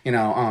like,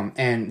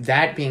 and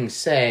that being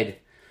said,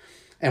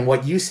 and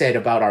what you said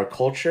about our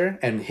culture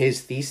and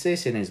his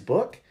thesis in his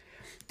book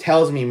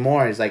tells me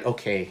more is like,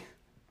 okay,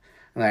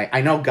 like,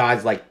 I know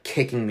God's like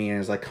kicking me and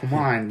it's like, come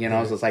on,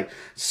 so it's like,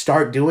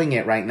 start doing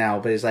it right now.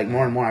 But it's like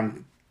more and more,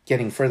 I'm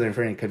getting further and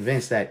further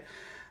convinced that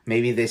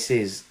maybe this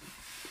is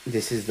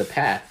the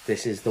path.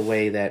 This is the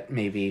way that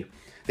maybe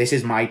this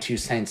is my 2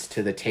 cents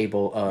to the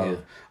table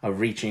of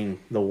reaching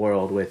the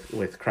world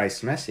with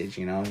Christ's message,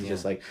 you know,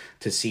 just like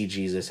to see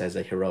Jesus as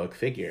a heroic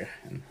figure.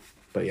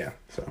 But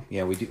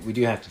we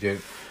do have to do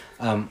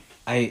it.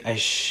 I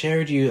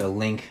shared you a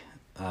link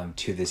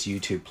to this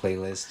YouTube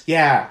playlist.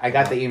 Yeah, I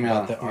got the email.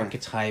 About the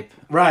archetype.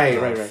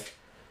 Right.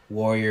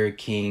 Warrior,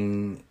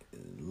 king,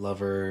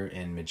 lover,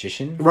 and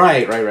magician.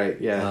 Right.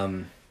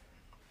 Yeah.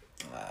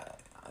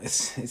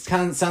 It's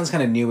sounds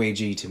kind of new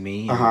agey to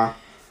me.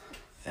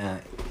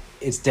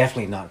 It's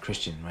definitely not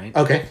Christian, right?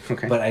 Okay.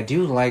 But I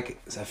do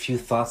like a few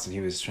thoughts that he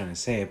was trying to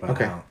say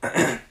about how,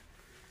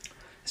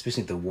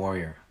 especially the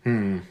warrior.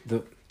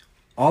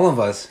 All of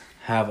us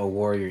have a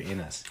warrior in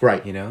us,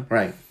 right? You know,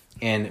 right.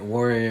 And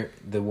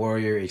the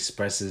warrior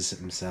expresses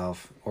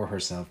himself or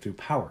herself through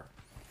power.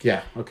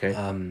 Yeah. Okay.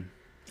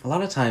 A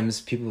lot of times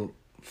people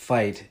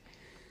fight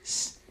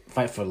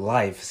for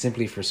life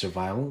simply for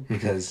survival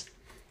because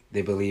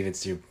they believe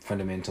it's their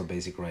fundamental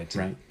basic right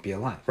to be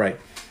alive. Right.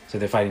 So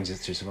they're fighting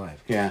just to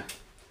survive. Yeah.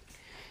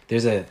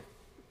 There's the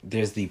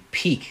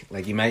peak,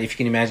 like if you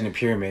can imagine a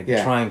pyramid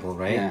triangle,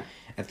 right? Yeah.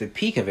 At the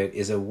peak of it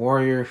is a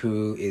warrior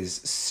who is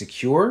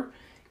secure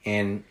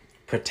and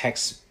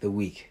protects the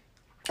weak.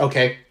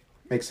 Okay.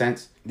 Makes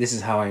sense. This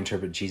is how I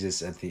interpret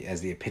Jesus as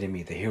the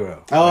epitome, the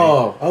hero.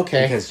 Oh, right?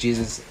 Okay. Because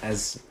Jesus,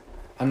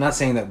 I'm not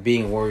saying that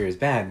being a warrior is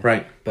bad,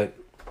 right? But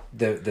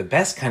the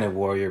best kind of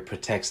warrior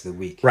protects the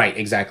weak, right?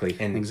 Exactly.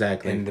 And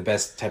the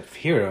best type of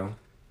hero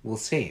will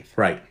save,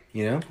 right?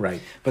 You know,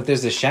 right. But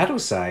there's the shadow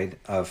side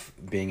of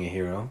being a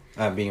hero,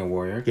 being a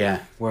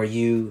warrior, where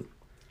you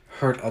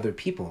hurt other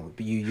people,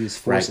 but you use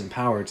force and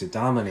power to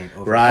dominate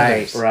over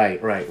others.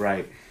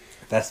 Right.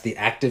 That's the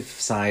active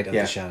side of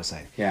the shadow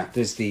side. Yeah.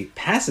 There's the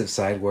passive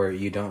side where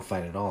you don't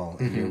fight at all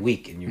and you're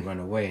weak and you run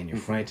away and you're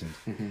frightened.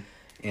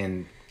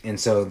 And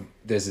so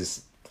there's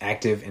this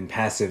active and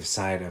passive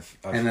side of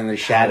and then the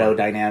shadow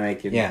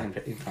dynamic.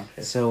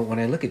 So when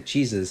I look at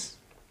Jesus,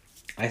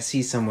 I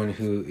see someone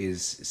who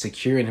is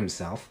secure in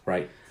himself.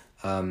 Right.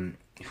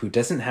 Who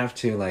doesn't have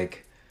to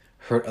like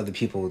hurt other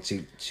people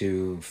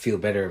to feel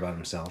better about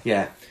himself.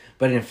 Yeah.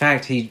 But in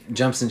fact, he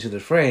jumps into the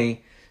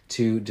fray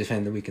to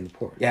defend the weak and the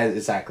poor. Yeah,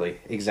 exactly.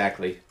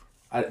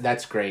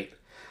 That's great.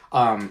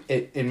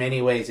 In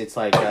many ways, it's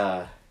like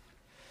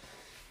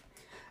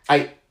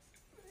I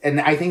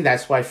think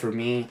that's why for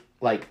me,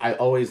 like I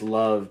always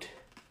loved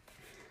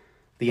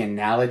the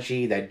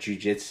analogy that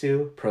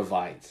jiu-jitsu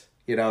provides.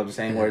 You know what I'm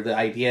saying? Where the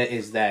idea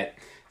is that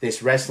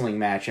this wrestling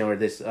match or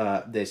this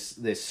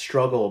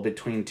struggle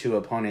between two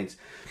opponents,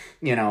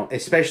 you know,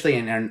 especially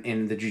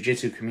in the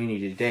jiu-jitsu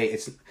community today,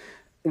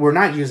 we're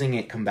not using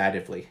it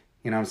combatively.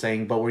 You know what I'm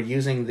saying? But we're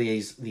using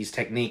these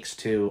techniques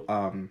to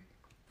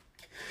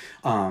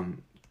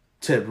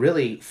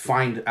really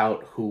find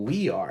out who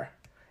we are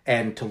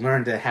and to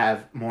learn to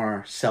have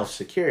more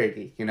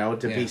self-security, you know,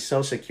 to be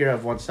so secure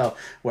of oneself,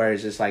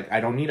 whereas it's like, I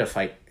don't need to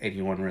fight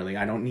anyone really.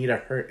 I don't need to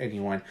hurt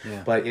anyone.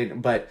 Yeah. But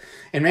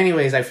in many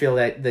ways, I feel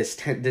that this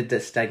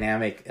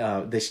dynamic,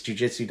 this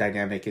jiu-jitsu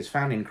dynamic is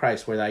found in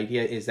Christ, where the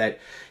idea is that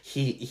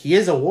he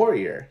is a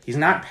warrior. He's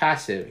not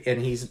passive,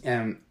 and he's,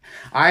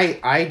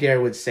 I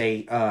dare would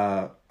say,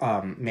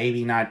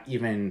 maybe not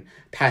even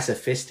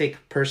pacifistic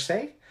per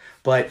se,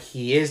 but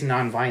he is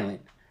nonviolent.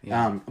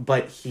 Yeah.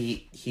 But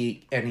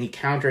he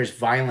counters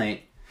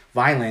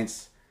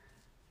violence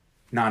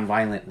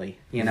non-violently,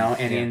 you know,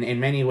 and in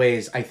many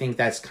ways, I think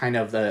that's kind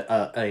of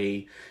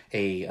a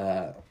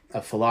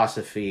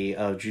philosophy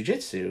of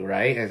jiu-jitsu,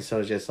 right? And so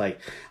it's just like,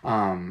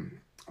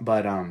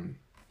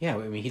 yeah,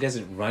 I mean, he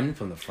doesn't run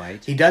from the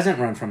fight. He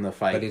doesn't run from the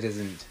fight, but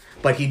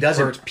he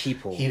doesn't hurt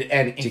people to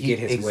get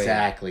his way.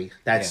 Exactly,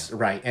 that's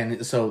right.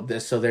 And so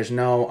there's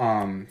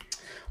no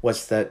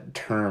what's the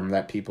term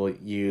that people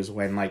use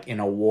when, like,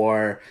 in a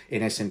war,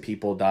 innocent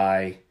people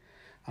die?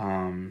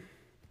 I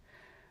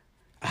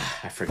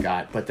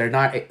forgot, but they're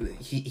not.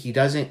 He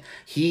doesn't.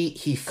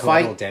 He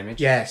collateral damage.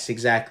 Yes,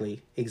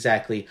 exactly.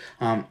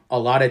 A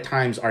lot of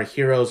times our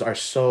heroes are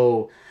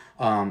so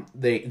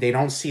they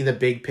don't see the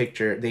big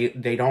picture.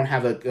 They don't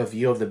have a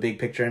view of the big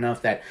picture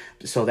enough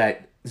so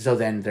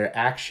then their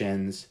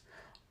actions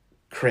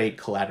create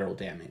collateral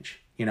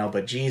damage. You know,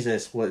 but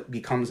Jesus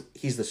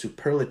he's the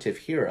superlative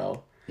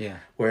hero. Yeah.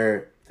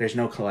 Where there's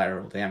no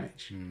collateral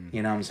damage.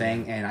 You know what I'm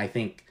saying? And I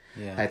think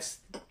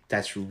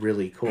that's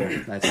really cool.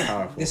 That's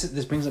powerful.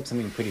 This brings up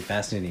something pretty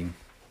fascinating,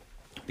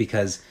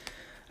 because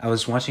I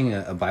was watching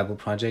a Bible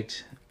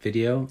Project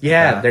video.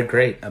 Yeah, they're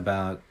great.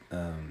 About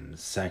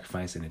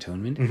sacrifice and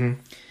atonement. Mm-hmm.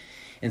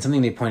 And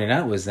something they pointed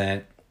out was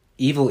that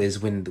evil is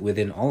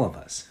within all of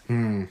us.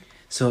 Mm.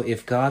 So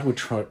if God would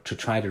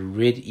try to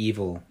rid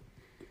the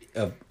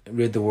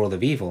world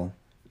of evil,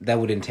 that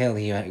would entail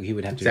he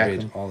would have to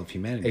rid all of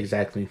humanity.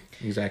 Exactly.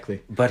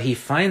 But he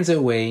finds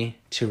a way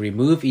to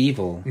remove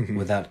evil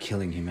without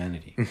killing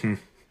humanity. Mm-hmm.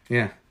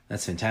 Yeah.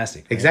 That's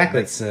fantastic. Right?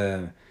 Exactly. That's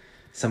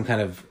some kind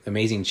of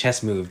amazing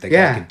chess move that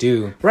God could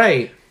do.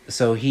 Right.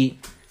 So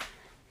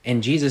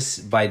Jesus,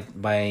 by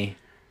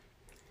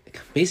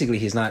basically,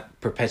 he's not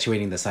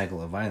perpetuating the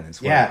cycle of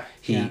violence.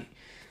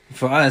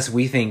 For us,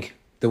 we think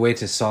the way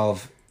to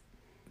solve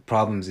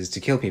problems is to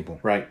kill people.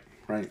 Right.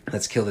 Right.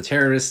 Let's kill the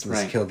terrorists.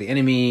 Let's Right. kill the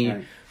enemy.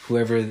 Right.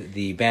 Whoever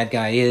the bad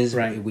guy is,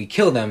 Right. we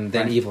kill them,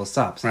 then Right. evil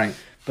stops. Right.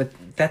 But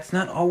that's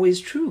not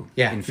always true.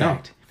 Yeah, in no.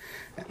 fact.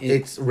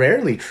 It's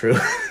rarely true,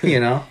 you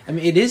know? I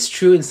mean, it is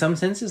true in some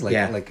senses. Like,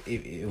 Yeah. like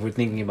if we're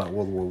thinking about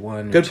World War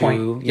One, Good or point.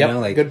 Two, Yep, you know,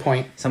 like good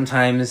point.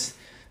 Sometimes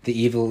the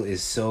evil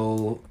is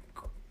so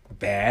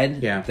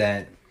bad Yeah.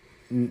 that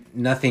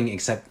nothing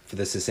except for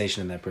the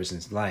cessation of that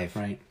person's life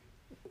Right.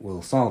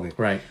 will solve it.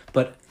 Right.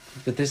 But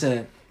there's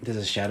a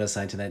shadow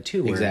side to that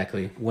too. Where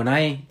Exactly. When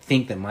I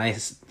think that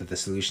the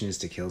solution is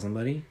to kill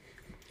somebody,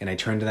 and I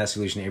turn to that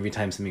solution every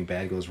time something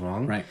bad goes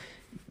wrong, Right.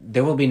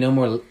 there will be no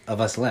more of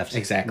us left.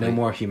 Exactly. No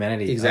more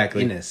humanity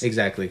Exactly. in us.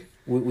 Exactly.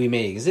 We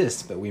may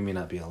exist, but we may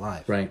not be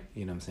alive. Right.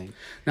 You know what I'm saying?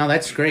 No,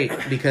 that's great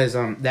because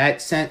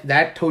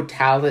that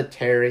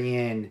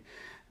totalitarian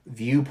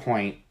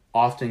viewpoint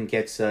often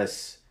gets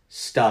us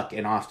stuck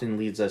and often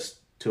leads us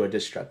to a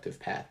destructive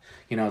path.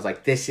 You know, it's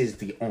like, this is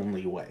the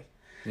only way.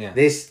 Yeah.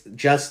 This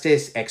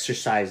justice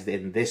exercised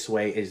in this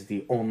way is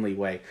the only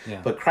way.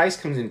 Yeah. But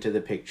Christ comes into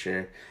the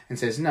picture and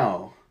says,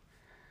 no,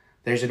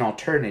 there's an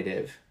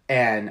alternative.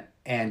 And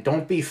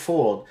don't be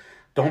fooled.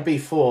 Don't be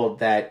fooled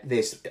that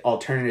this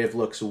alternative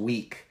looks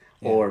weak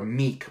or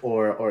meek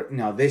or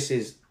no, this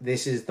is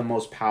the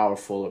most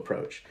powerful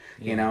approach.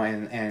 You know,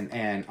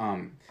 and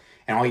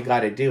all you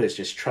got to do is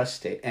just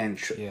trust it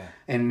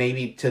and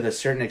maybe to the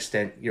certain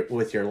extent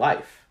with your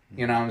life.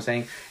 You know what I'm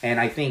saying? And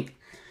I think,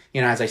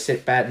 you know, as I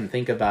sit back and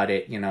think about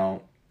it, you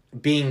know,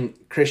 being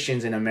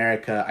Christians in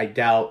America, I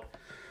doubt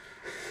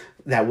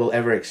that we'll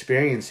ever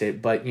experience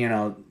it. But, you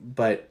know,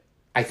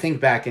 I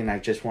think back and I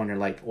just wonder,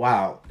 like,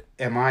 wow,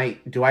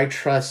 do I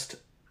trust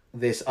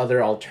this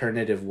other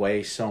alternative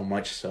way so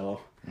much so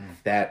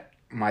that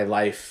my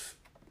life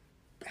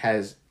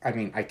has, I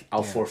mean,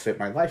 I'll forfeit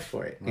my life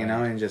for it, you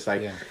know, and just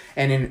like,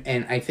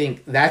 and I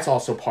think that's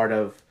also part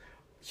of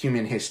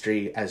human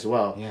history as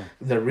well. Yeah.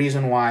 The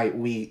reason why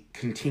we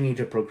continue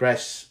to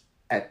progress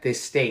at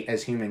this state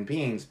as human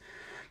beings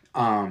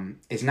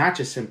is not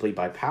just simply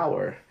by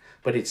power,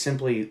 but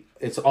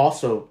it's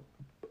also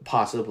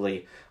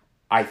possibly,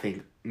 I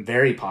think,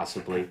 very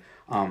possibly,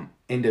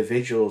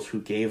 individuals who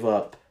gave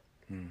up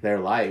their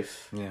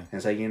life and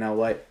it's like, you know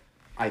what,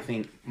 I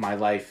think my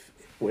life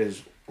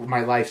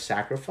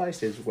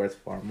sacrifice is worth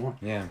far more.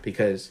 Yeah.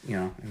 Because, you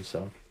know, and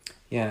so.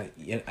 Yeah,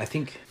 I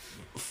think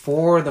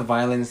for the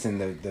violence and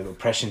the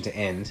oppression to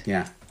end,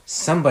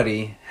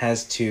 somebody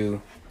has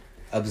to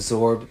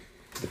absorb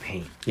the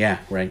pain. Yeah,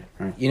 right.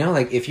 You know,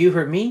 like if you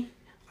hurt me,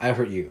 I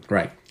hurt you.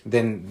 Right.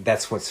 Then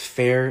that's what's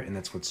fair and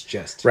that's what's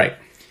just. Right.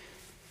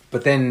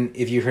 But then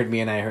if you hurt me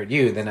and I hurt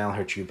you, then I'll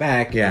hurt you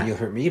back. Yeah. And you'll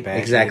hurt me back.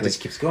 Exactly. And it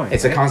just keeps going.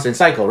 It's a constant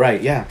cycle,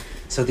 right? Yeah.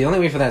 So the only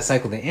way for that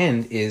cycle to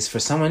end is for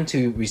someone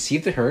to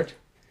receive the hurt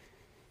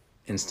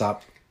and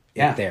stop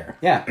it there.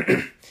 Yeah.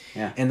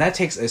 Yeah. And that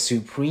takes a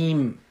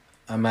supreme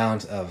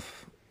amount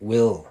of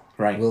willpower.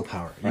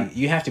 Right.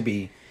 You have to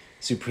be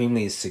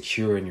supremely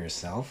secure in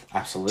yourself.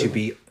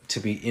 Absolutely. To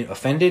be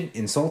offended,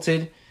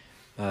 insulted,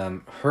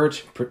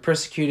 hurt,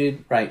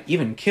 persecuted, right,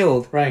 even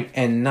killed, right,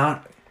 and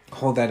not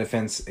hold that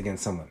offense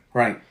against someone.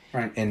 Right.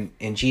 Right.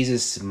 And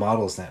Jesus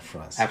models that for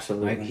us.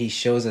 Absolutely. Right? He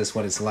shows us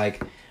what it's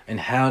like and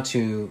how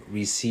to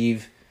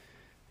receive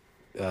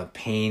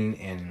pain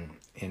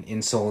and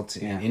insult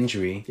and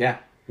injury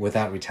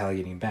without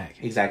retaliating back.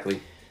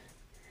 Exactly.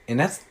 And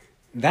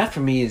that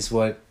for me is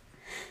what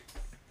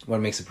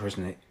makes a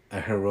person a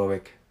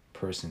heroic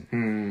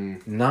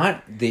person.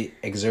 Not the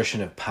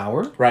exertion of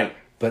power, right,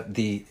 but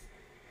the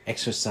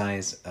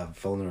exercise of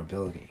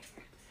vulnerability.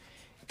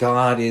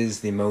 God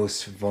is the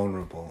most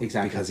vulnerable,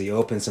 because he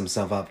opens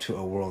himself up to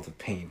a world of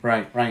pain.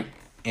 Right, right.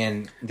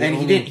 And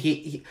he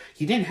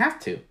didn't have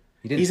to.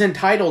 He's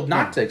entitled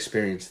not to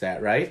experience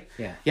that, right?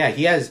 Yeah. Yeah,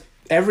 he has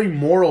every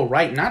moral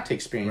right not to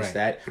experience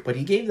that, but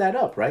he gave that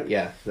up, right?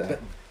 Yeah.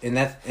 And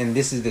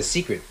this is the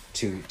secret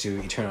to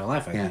eternal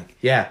life, I think.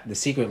 Yeah. The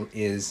secret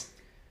is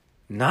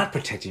not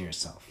protecting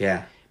yourself.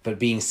 Yeah. But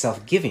being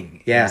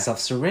self-giving. Yeah. And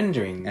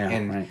self-surrendering.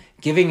 And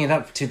giving it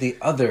up to the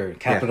other,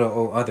 capital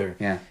O other.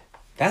 Yeah.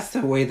 That's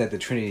the way that the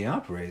Trinity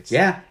operates.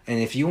 Yeah. And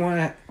if you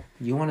want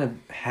to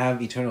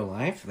have eternal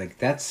life, like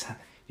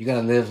you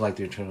got to live like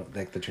the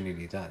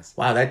Trinity does.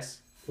 Wow,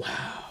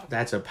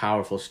 that's a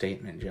powerful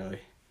statement, Joey.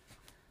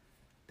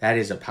 That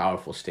is a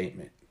powerful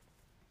statement.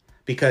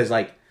 Because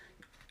like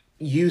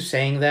you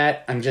saying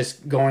that, I'm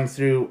just going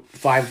through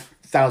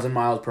 5,000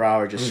 miles per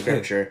hour just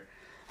scripture.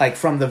 Like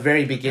from the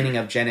very beginning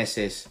of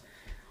Genesis,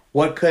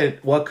 what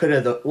could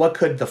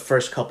the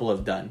first couple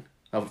have done?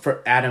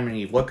 For Adam and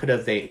Eve, what could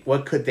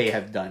they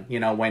have done? You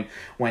know,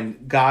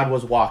 when God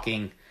was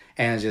walking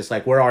and it's just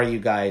like, where are you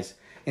guys?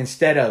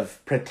 Instead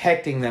of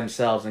protecting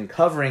themselves and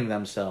covering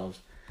themselves,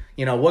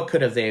 you know, what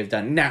could they have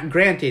done? Now,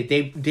 granted,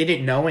 they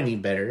didn't know any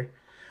better.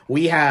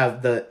 We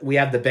have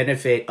the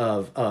benefit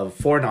of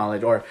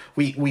foreknowledge, or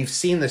we've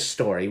seen the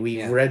story,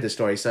 we've read the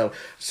story. So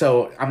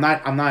I'm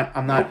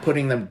not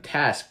putting them to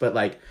task, but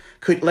like,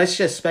 let's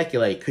just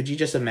speculate. Could you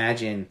just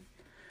imagine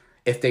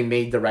if they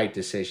made the right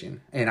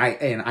decision. And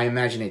I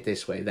imagine it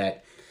this way,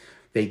 that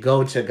they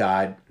go to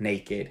God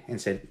naked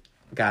and said,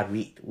 God,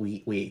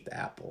 we ate the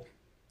apple.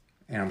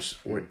 And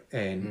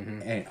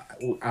and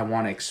I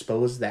want to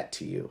expose that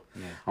to you.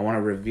 Yeah. I want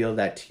to reveal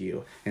that to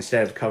you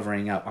instead of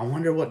covering up. I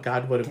wonder what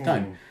God would have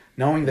done.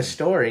 Knowing the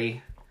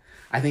story,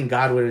 I think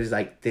God would have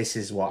like, this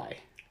is why.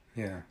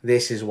 Yeah.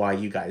 This is why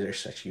you guys are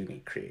such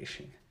unique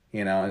creation.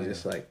 You know, it's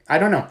just like, I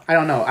don't know.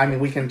 I mean,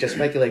 we can just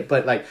speculate,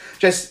 but like,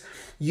 just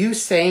you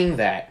saying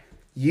that,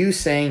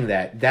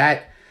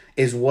 that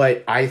is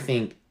what I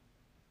think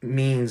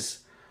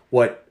means,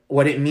 what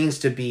it means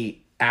to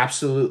be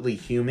absolutely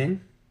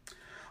human.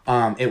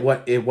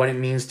 What it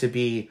means to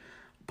be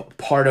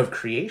part of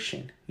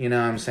creation. You know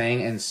what I'm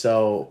saying? And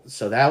so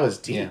that was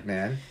deep,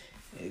 man.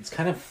 It's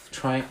kind of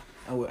trying.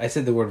 I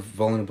said the word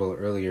vulnerable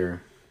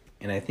earlier,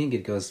 and I think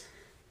it goes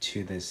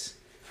to this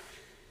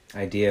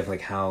idea of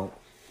like how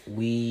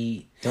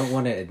we don't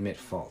want to admit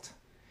fault.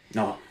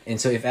 No. And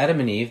so if Adam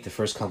and Eve, the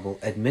first couple,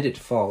 admitted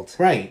fault,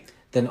 right,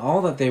 then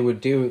all that they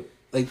would do,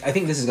 like, I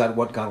think this is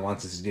what God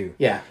wants us to do.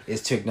 Yeah.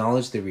 Is to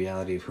acknowledge the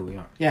reality of who we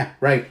are. Yeah.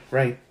 Right.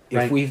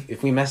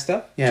 If we messed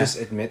up, just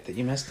admit that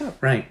you messed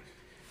up. Right.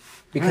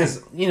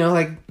 Because you know,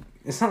 like,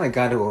 it's not like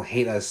God will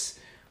hate us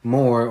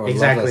more or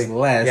love us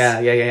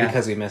less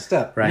because we messed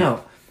up. Right.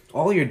 No.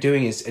 All you're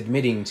doing is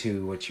admitting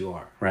to what you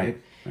are. Right.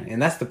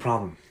 And that's the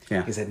problem.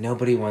 Yeah. Is that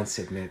nobody wants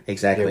to admit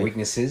their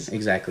weaknesses.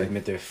 Exactly.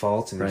 Admit their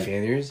faults and their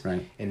failures.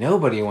 Right. And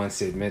nobody wants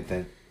to admit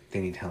that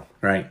they need help.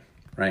 Right.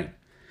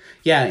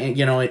 Yeah, and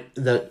you know,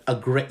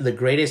 the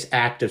greatest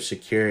act of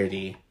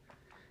security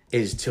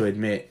is to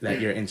admit that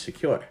you're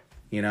insecure.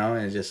 You know,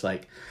 and it's just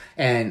like,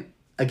 and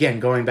again,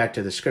 going back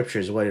to the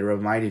scriptures, what it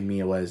reminded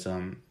me was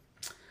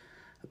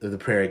the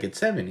prayer at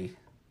Gethsemane.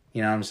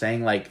 You know what I'm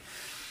saying? Like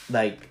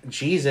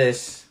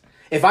Jesus,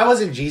 if I was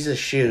in Jesus'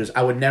 shoes,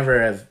 I would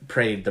never have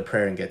prayed the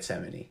prayer in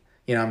Gethsemane.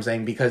 You know what I'm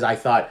saying? Because I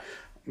thought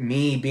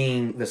me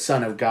being the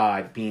Son of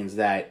God means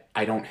that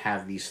I don't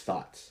have these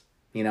thoughts.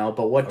 You know,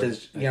 but what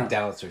does, you know,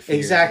 doubts or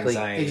fears,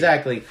 anxiety.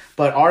 Exactly.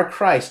 But our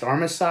Christ, our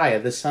Messiah,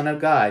 the Son of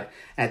God,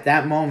 at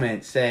that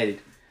moment said,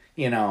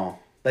 you know,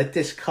 let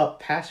this cup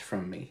pass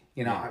from me.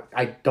 You know,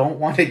 I don't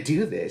want to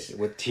do this.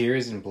 With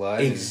tears and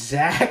blood.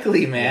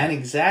 Exactly, man. Yeah.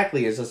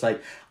 Exactly. It's just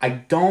like, I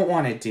don't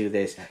want to do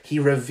this. He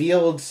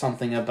revealed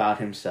something about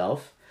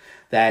himself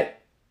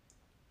that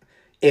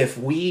if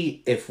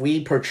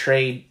we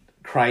portrayed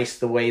Christ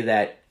the way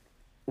that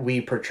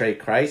we portray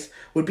Christ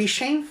would be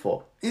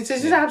shameful. It's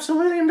just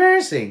absolutely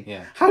embarrassing.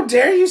 Yeah. How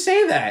dare you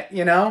say that,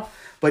 you know?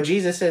 But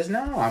Jesus says,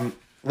 no, I'm,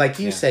 like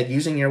you said,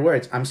 using your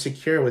words, I'm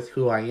secure with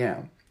who I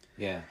am.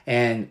 Yeah.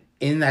 And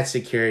in that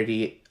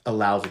security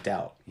allows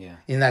doubt. Yeah.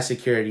 In that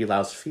security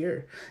allows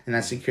fear. And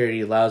that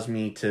security allows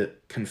me to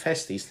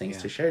confess these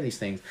things, to share these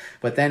things.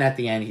 But then at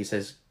the end he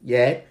says,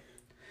 yet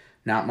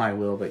not my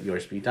will but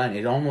yours be done.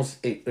 It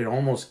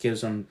almost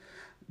gives him,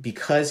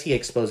 because he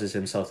exposes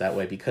himself that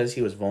way, because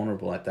he was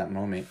vulnerable at that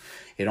moment,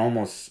 it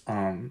almost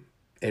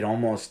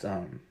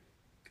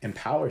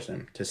empowers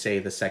him to say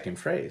the second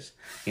phrase,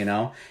 you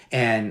know?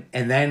 And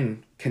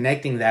then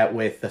connecting that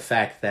with the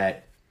fact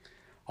that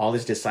all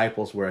his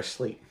disciples were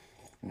asleep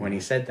when he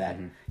said that.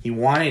 Mm-hmm. He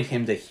wanted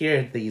him to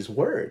hear these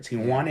words. He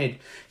wanted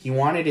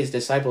his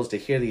disciples to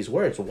hear these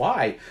words.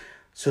 Why?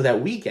 So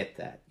that we get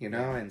that, you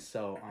know? And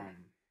so